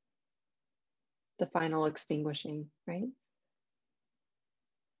extinguishing, right?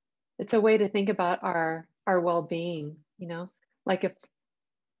 It's a way to think about our well-being, like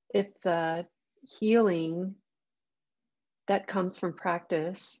if the healing that comes from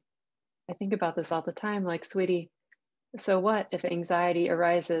practice, I think about this all the time, like, sweetie, so what if anxiety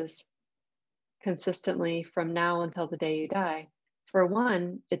arises consistently from now until the day you die? For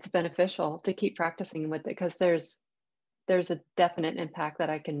one, it's beneficial to keep practicing with it because there's a definite impact that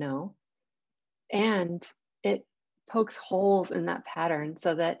I can know. And it pokes holes in that pattern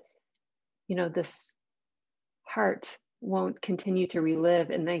so that, this heart won't continue to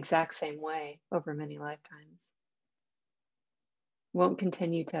relive in the exact same way over many lifetimes. Won't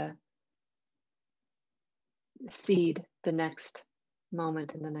continue to seed the next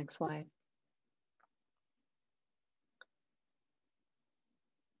moment in the next life.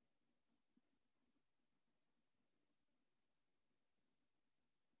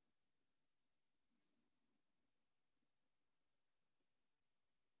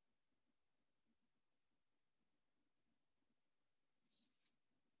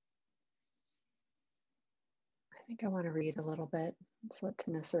 I think I want to read a little bit. Let's let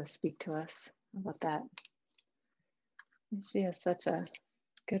Tanissa speak to us about that. She has such a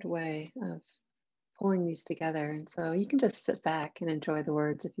good way of pulling these together. And so you can just sit back and enjoy the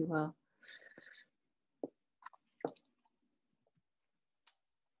words, if you will.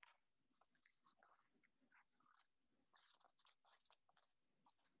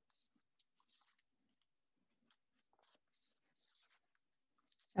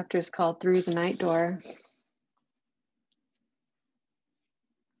 Chapter is called Through the Night Door.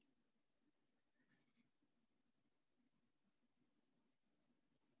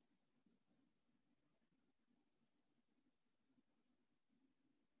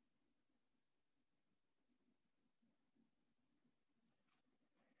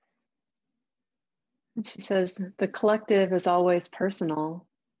 And she says, the collective is always personal,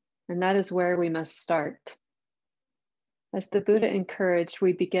 and that is where we must start. As the Buddha encouraged,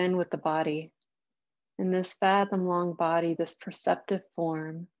 we begin with the body. In this fathom-long body, this perceptive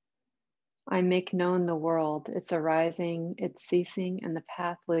form, I make known the world, its arising, its ceasing, and the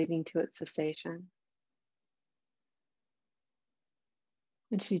path leading to its cessation.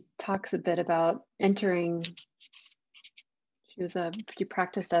 And she talks a bit about entering. She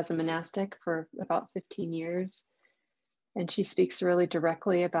practiced as a monastic for about 15 years. And she speaks really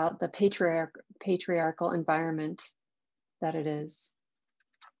directly about the patriarchal environment that it is.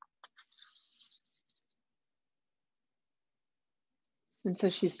 And so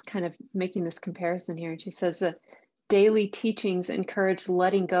she's kind of making this comparison here. And she says that daily teachings encourage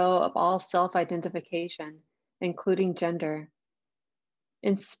letting go of all self-identification, including gender.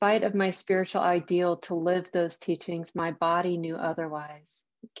 In spite of my spiritual ideal to live those teachings, my body knew otherwise.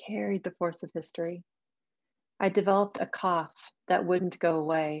 It carried the force of history. I developed a cough that wouldn't go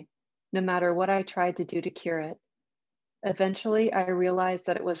away, no matter what I tried to do to cure it. Eventually, I realized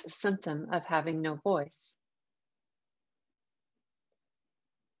that it was a symptom of having no voice.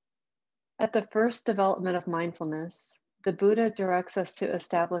 At the first development of mindfulness, the Buddha directs us to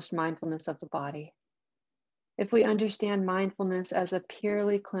establish mindfulness of the body. If we understand mindfulness as a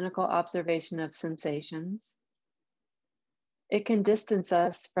purely clinical observation of sensations, it can distance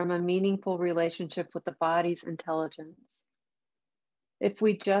us from a meaningful relationship with the body's intelligence. If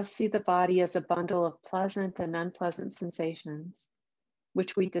we just see the body as a bundle of pleasant and unpleasant sensations,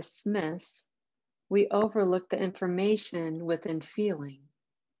 which we dismiss, we overlook the information within feeling.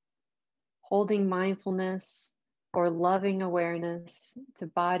 Holding mindfulness or loving awareness to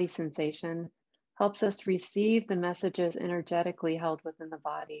body sensation helps us receive the messages energetically held within the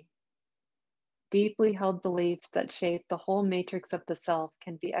body. Deeply held beliefs that shape the whole matrix of the self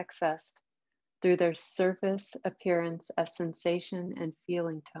can be accessed through their surface appearance as sensation and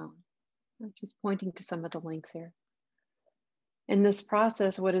feeling tone. I'm just pointing to some of the links here. In this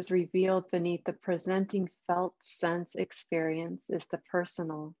process, what is revealed beneath the presenting felt sense experience is the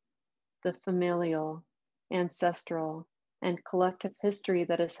personal, the familial, ancestral, and collective history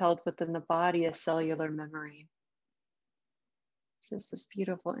that is held within the body as cellular memory. It's just this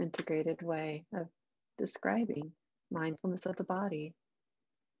beautiful integrated way of describing mindfulness of the body.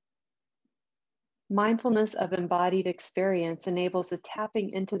 Mindfulness of embodied experience enables a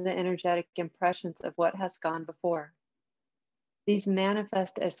tapping into the energetic impressions of what has gone before. These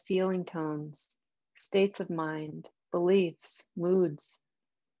manifest as feeling tones, states of mind, beliefs, moods,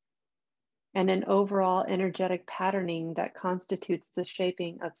 and an overall energetic patterning that constitutes the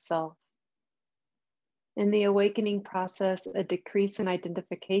shaping of self. In the awakening process, a decrease in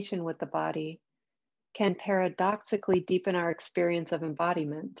identification with the body can paradoxically deepen our experience of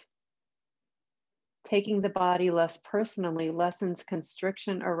embodiment. Taking the body less personally lessens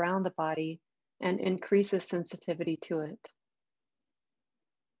constriction around the body and increases sensitivity to it.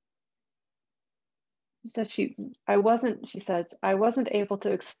 She says, I wasn't able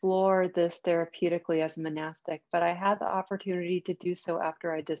to explore this therapeutically as a monastic, but I had the opportunity to do so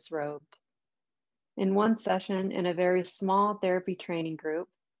after I disrobed. In one session in a very small therapy training group,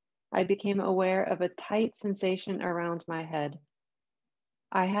 I became aware of a tight sensation around my head.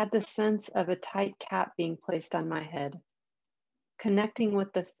 I had the sense of a tight cap being placed on my head. Connecting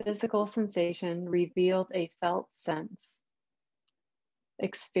with the physical sensation revealed a felt sense,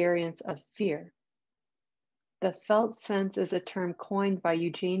 experience of fear. The felt sense is a term coined by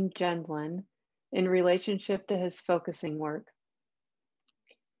Eugene Gendlin in relationship to his focusing work.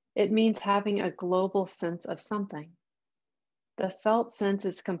 It means having a global sense of something. The felt sense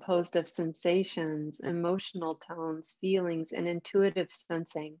is composed of sensations, emotional tones, feelings, and intuitive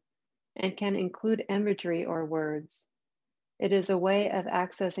sensing, and can include imagery or words. It is a way of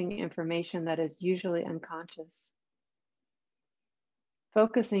accessing information that is usually unconscious.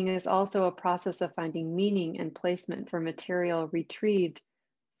 Focusing is also a process of finding meaning and placement for material retrieved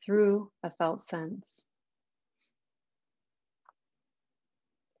through a felt sense.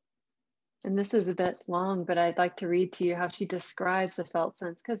 And this is a bit long, but I'd like to read to you how she describes a felt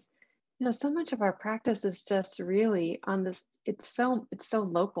sense, because so much of our practice is just really on this, it's so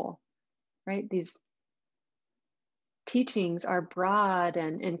local, right? These teachings are broad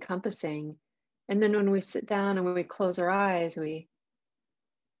and encompassing. And then when we sit down and when we close our eyes, we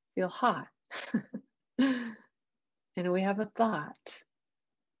feel hot. And we have a thought.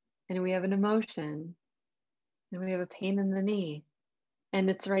 And we have an emotion. And we have a pain in the knee. And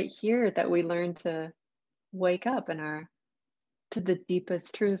it's right here that we learn to wake up to the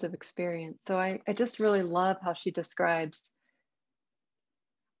deepest truths of experience. So I just really love how she describes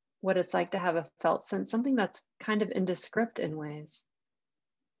what it's like to have a felt sense, something that's kind of indescript in ways.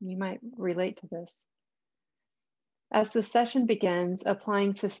 You might relate to this. As the session begins,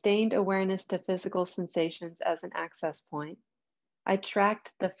 applying sustained awareness to physical sensations as an access point, I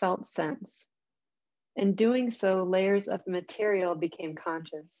tracked the felt sense. In doing so, layers of material became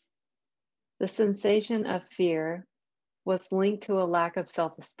conscious. The sensation of fear was linked to a lack of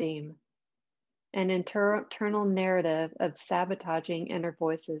self-esteem. An internal narrative of sabotaging inner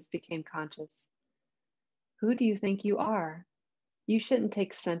voices became conscious. Who do you think you are? You shouldn't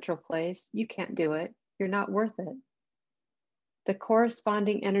take central place. You can't do it. You're not worth it. The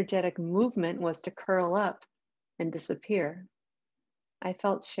corresponding energetic movement was to curl up and disappear. I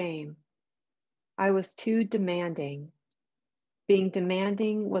felt shame. I was too demanding. Being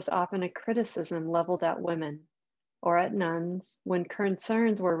demanding was often a criticism leveled at women or at nuns when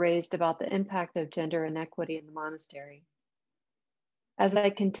concerns were raised about the impact of gender inequity in the monastery. As I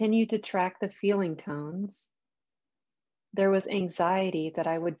continued to track the feeling tones, there was anxiety that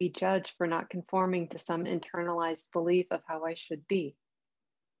I would be judged for not conforming to some internalized belief of how I should be.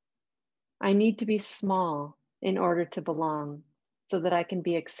 I need to be small in order to belong so that I can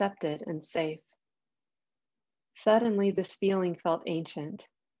be accepted and safe. Suddenly, this feeling felt ancient.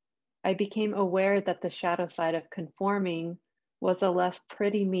 I became aware that the shadow side of conforming was a less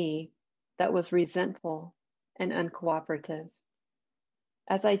pretty me that was resentful and uncooperative.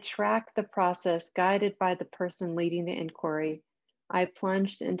 As I tracked the process guided by the person leading the inquiry, I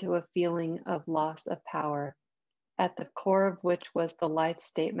plunged into a feeling of loss of power, at the core of which was the life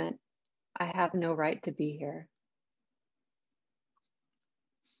statement, I have no right to be here.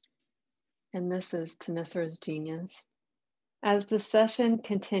 And this is Tanisra's genius. As the session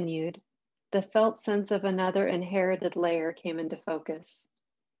continued, the felt sense of another inherited layer came into focus.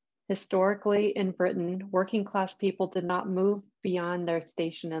 Historically, in Britain, working class people did not move beyond their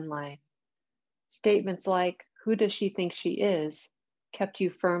station in life. Statements like, who does she think she is, kept you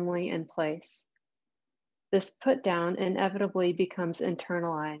firmly in place. This put down inevitably becomes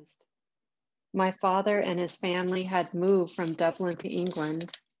internalized. My father and his family had moved from Dublin to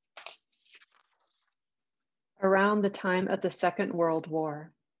England around the time of the Second World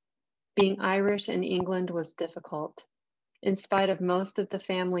War. Being Irish in England was difficult. In spite of most of the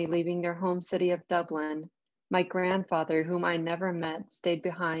family leaving their home city of Dublin, my grandfather, whom I never met, stayed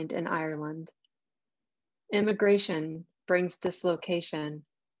behind in Ireland. Immigration brings dislocation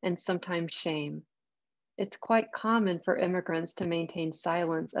and sometimes shame. It's quite common for immigrants to maintain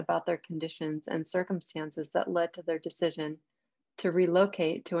silence about their conditions and circumstances that led to their decision to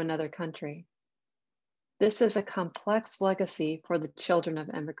relocate to another country. This is a complex legacy for the children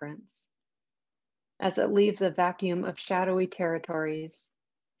of immigrants. as it leaves a vacuum of shadowy territories,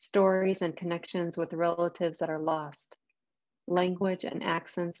 stories and connections with relatives that are lost, language and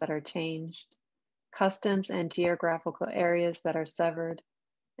accents that are changed, customs and geographical areas that are severed,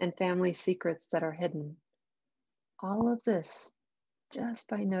 and family secrets that are hidden. All of this just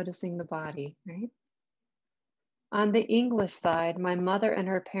by noticing the body, right? On the English side, my mother and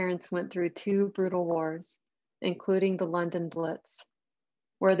her parents went through 2 brutal wars, including the London Blitz,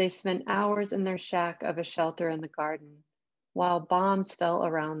 where they spent hours in their shack of a shelter in the garden, while bombs fell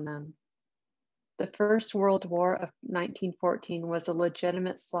around them. The First World War of 1914 was a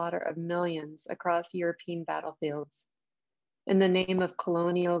legitimate slaughter of millions across European battlefields in the name of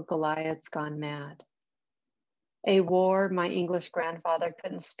colonial Goliaths gone mad. A war my English grandfather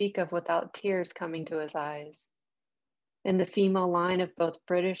couldn't speak of without tears coming to his eyes. In the female line of both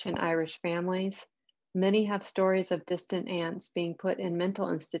British and Irish families, many have stories of distant aunts being put in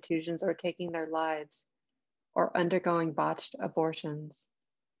mental institutions or taking their lives, or undergoing botched abortions.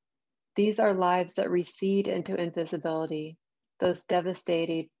 These are lives that recede into invisibility, those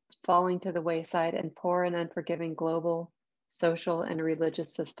devastated falling to the wayside in poor and unforgiving global, social, and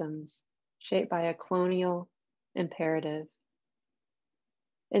religious systems, shaped by a colonial imperative.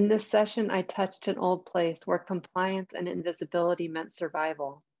 In this session, I touched an old place where compliance and invisibility meant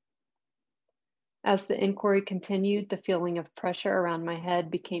survival. As the inquiry continued, the feeling of pressure around my head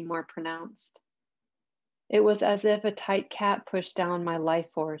became more pronounced. It was as if a tight cap pushed down my life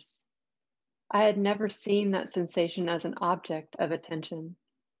force. I had never seen that sensation as an object of attention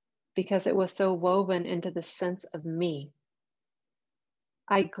because it was so woven into the sense of me.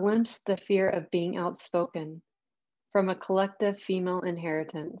 I glimpsed the fear of being outspoken from a collective female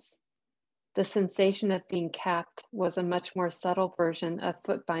inheritance. The sensation of being capped was a much more subtle version of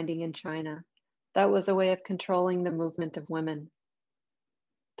foot binding in China. That was a way of controlling the movement of women.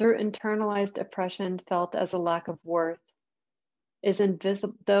 Through internalized oppression felt as a lack of worth,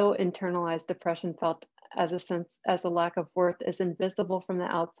 though internalized oppression felt as a lack of worth is invisible from the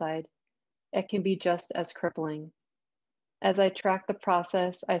outside, it can be just as crippling. As I tracked the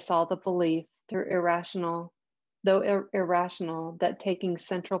process, I saw the belief, irrational, that taking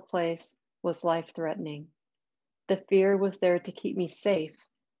central place was life-threatening. The fear was there to keep me safe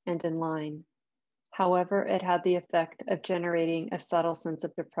and in line. However, it had the effect of generating a subtle sense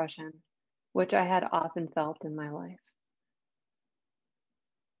of depression, which I had often felt in my life.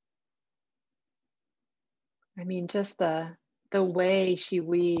 I mean, just the way she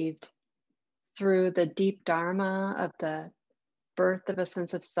weaved through the deep dharma of the birth of a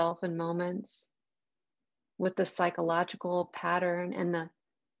sense of self in moments, with the psychological pattern and the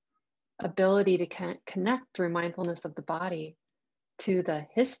ability to connect through mindfulness of the body to the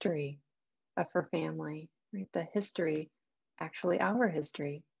history of her family, right? The history, actually our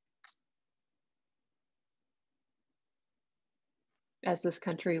history. As this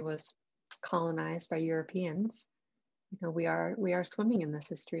country was colonized by Europeans, you know, we are swimming in this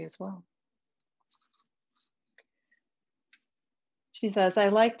history as well. She says, I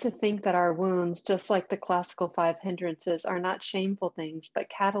like to think that our wounds, just like the classical 5 hindrances, are not shameful things,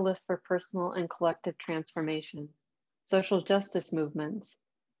 but catalysts for personal and collective transformation, social justice movements,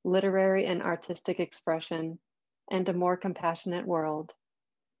 literary and artistic expression, and a more compassionate world.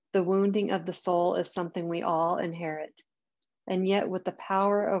 The wounding of the soul is something we all inherit. And yet, with the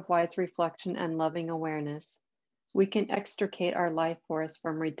power of wise reflection and loving awareness, we can extricate our life force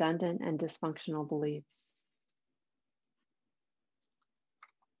from redundant and dysfunctional beliefs.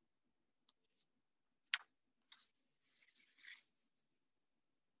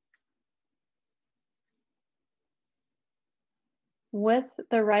 With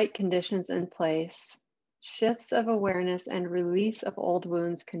the right conditions in place, shifts of awareness and release of old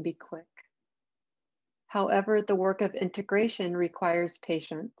wounds can be quick. However, the work of integration requires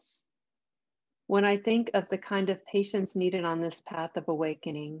patience. When I think of the kind of patience needed on this path of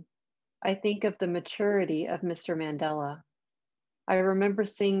awakening, I think of the maturity of Mr. Mandela. I remember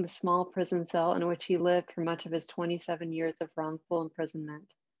seeing the small prison cell in which he lived for much of his 27 years of wrongful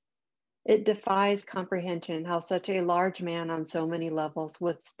imprisonment. It defies comprehension how such a large man on so many levels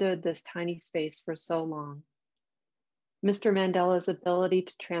withstood this tiny space for so long. Mr. Mandela's ability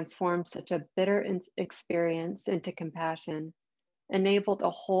to transform such a bitter experience into compassion enabled a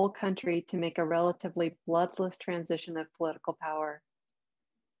whole country to make a relatively bloodless transition of political power.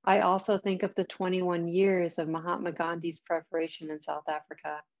 I also think of the 21 years of Mahatma Gandhi's preparation in South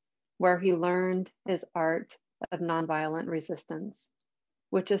Africa, where he learned his art of nonviolent resistance,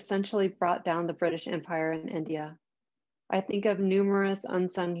 which essentially brought down the British Empire in India. I think of numerous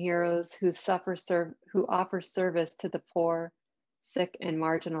unsung heroes who offer service to the poor, sick, and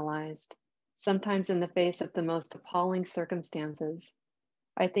marginalized, Sometimes in the face of the most appalling circumstances,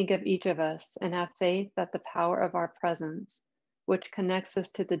 I think of each of us and have faith that the power of our presence, which connects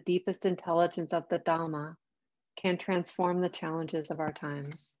us to the deepest intelligence of the Dhamma, can transform the challenges of our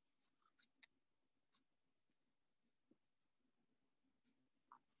times.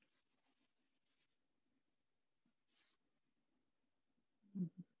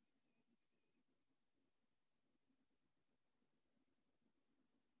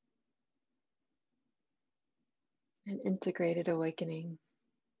 An integrated awakening.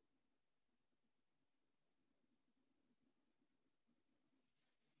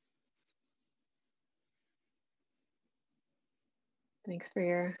 Thanks for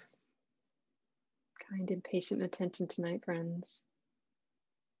your kind and patient attention tonight, friends.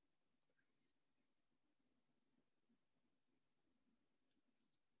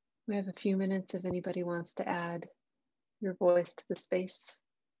 We have a few minutes if anybody wants to add your voice to the space.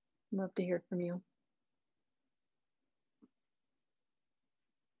 I'd love to hear from you.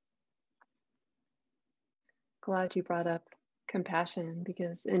 Glad you brought up compassion,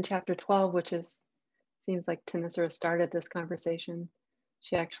 because in chapter 12, which seems like Tanisara started this conversation,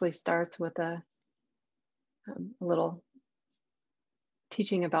 she actually starts with a little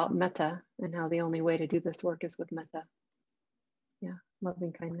teaching about metta and how the only way to do this work is with metta. Yeah,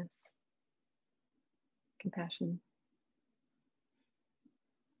 loving kindness, compassion.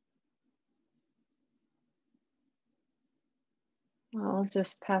 Well, I'll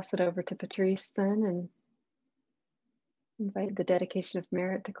just pass it over to Patrice then and invite the dedication of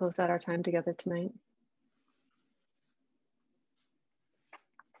merit to close out our time together tonight.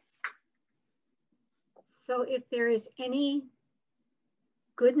 So if there is any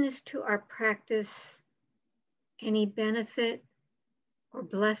goodness to our practice, any benefit or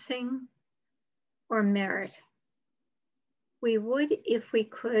blessing or merit, we would, if we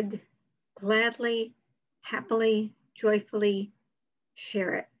could, gladly, happily, joyfully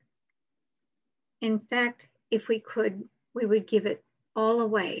share it. In fact, if we could, we would give it all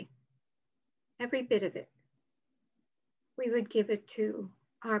away, every bit of it. We would give it to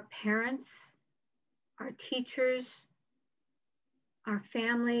our parents, our teachers, our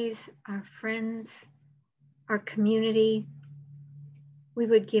families, our friends, our community. We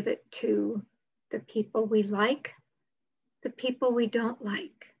would give it to the people we like, the people we don't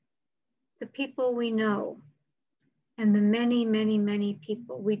like, the people we know, and the many, many, many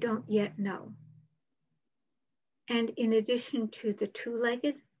people we don't yet know. And in addition to the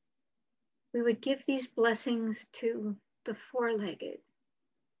two-legged, we would give these blessings to the four-legged,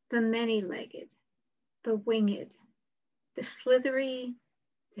 the many-legged, the winged, the slithery,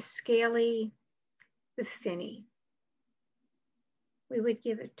 the scaly, the finny. We would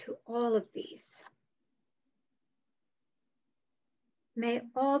give it to all of these. May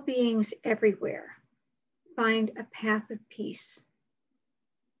all beings everywhere find a path of peace.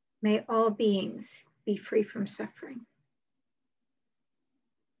 May all beings be free from suffering.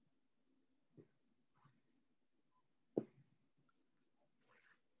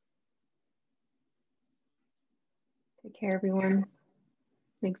 Take care, everyone.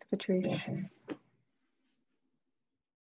 Thanks, Patrice.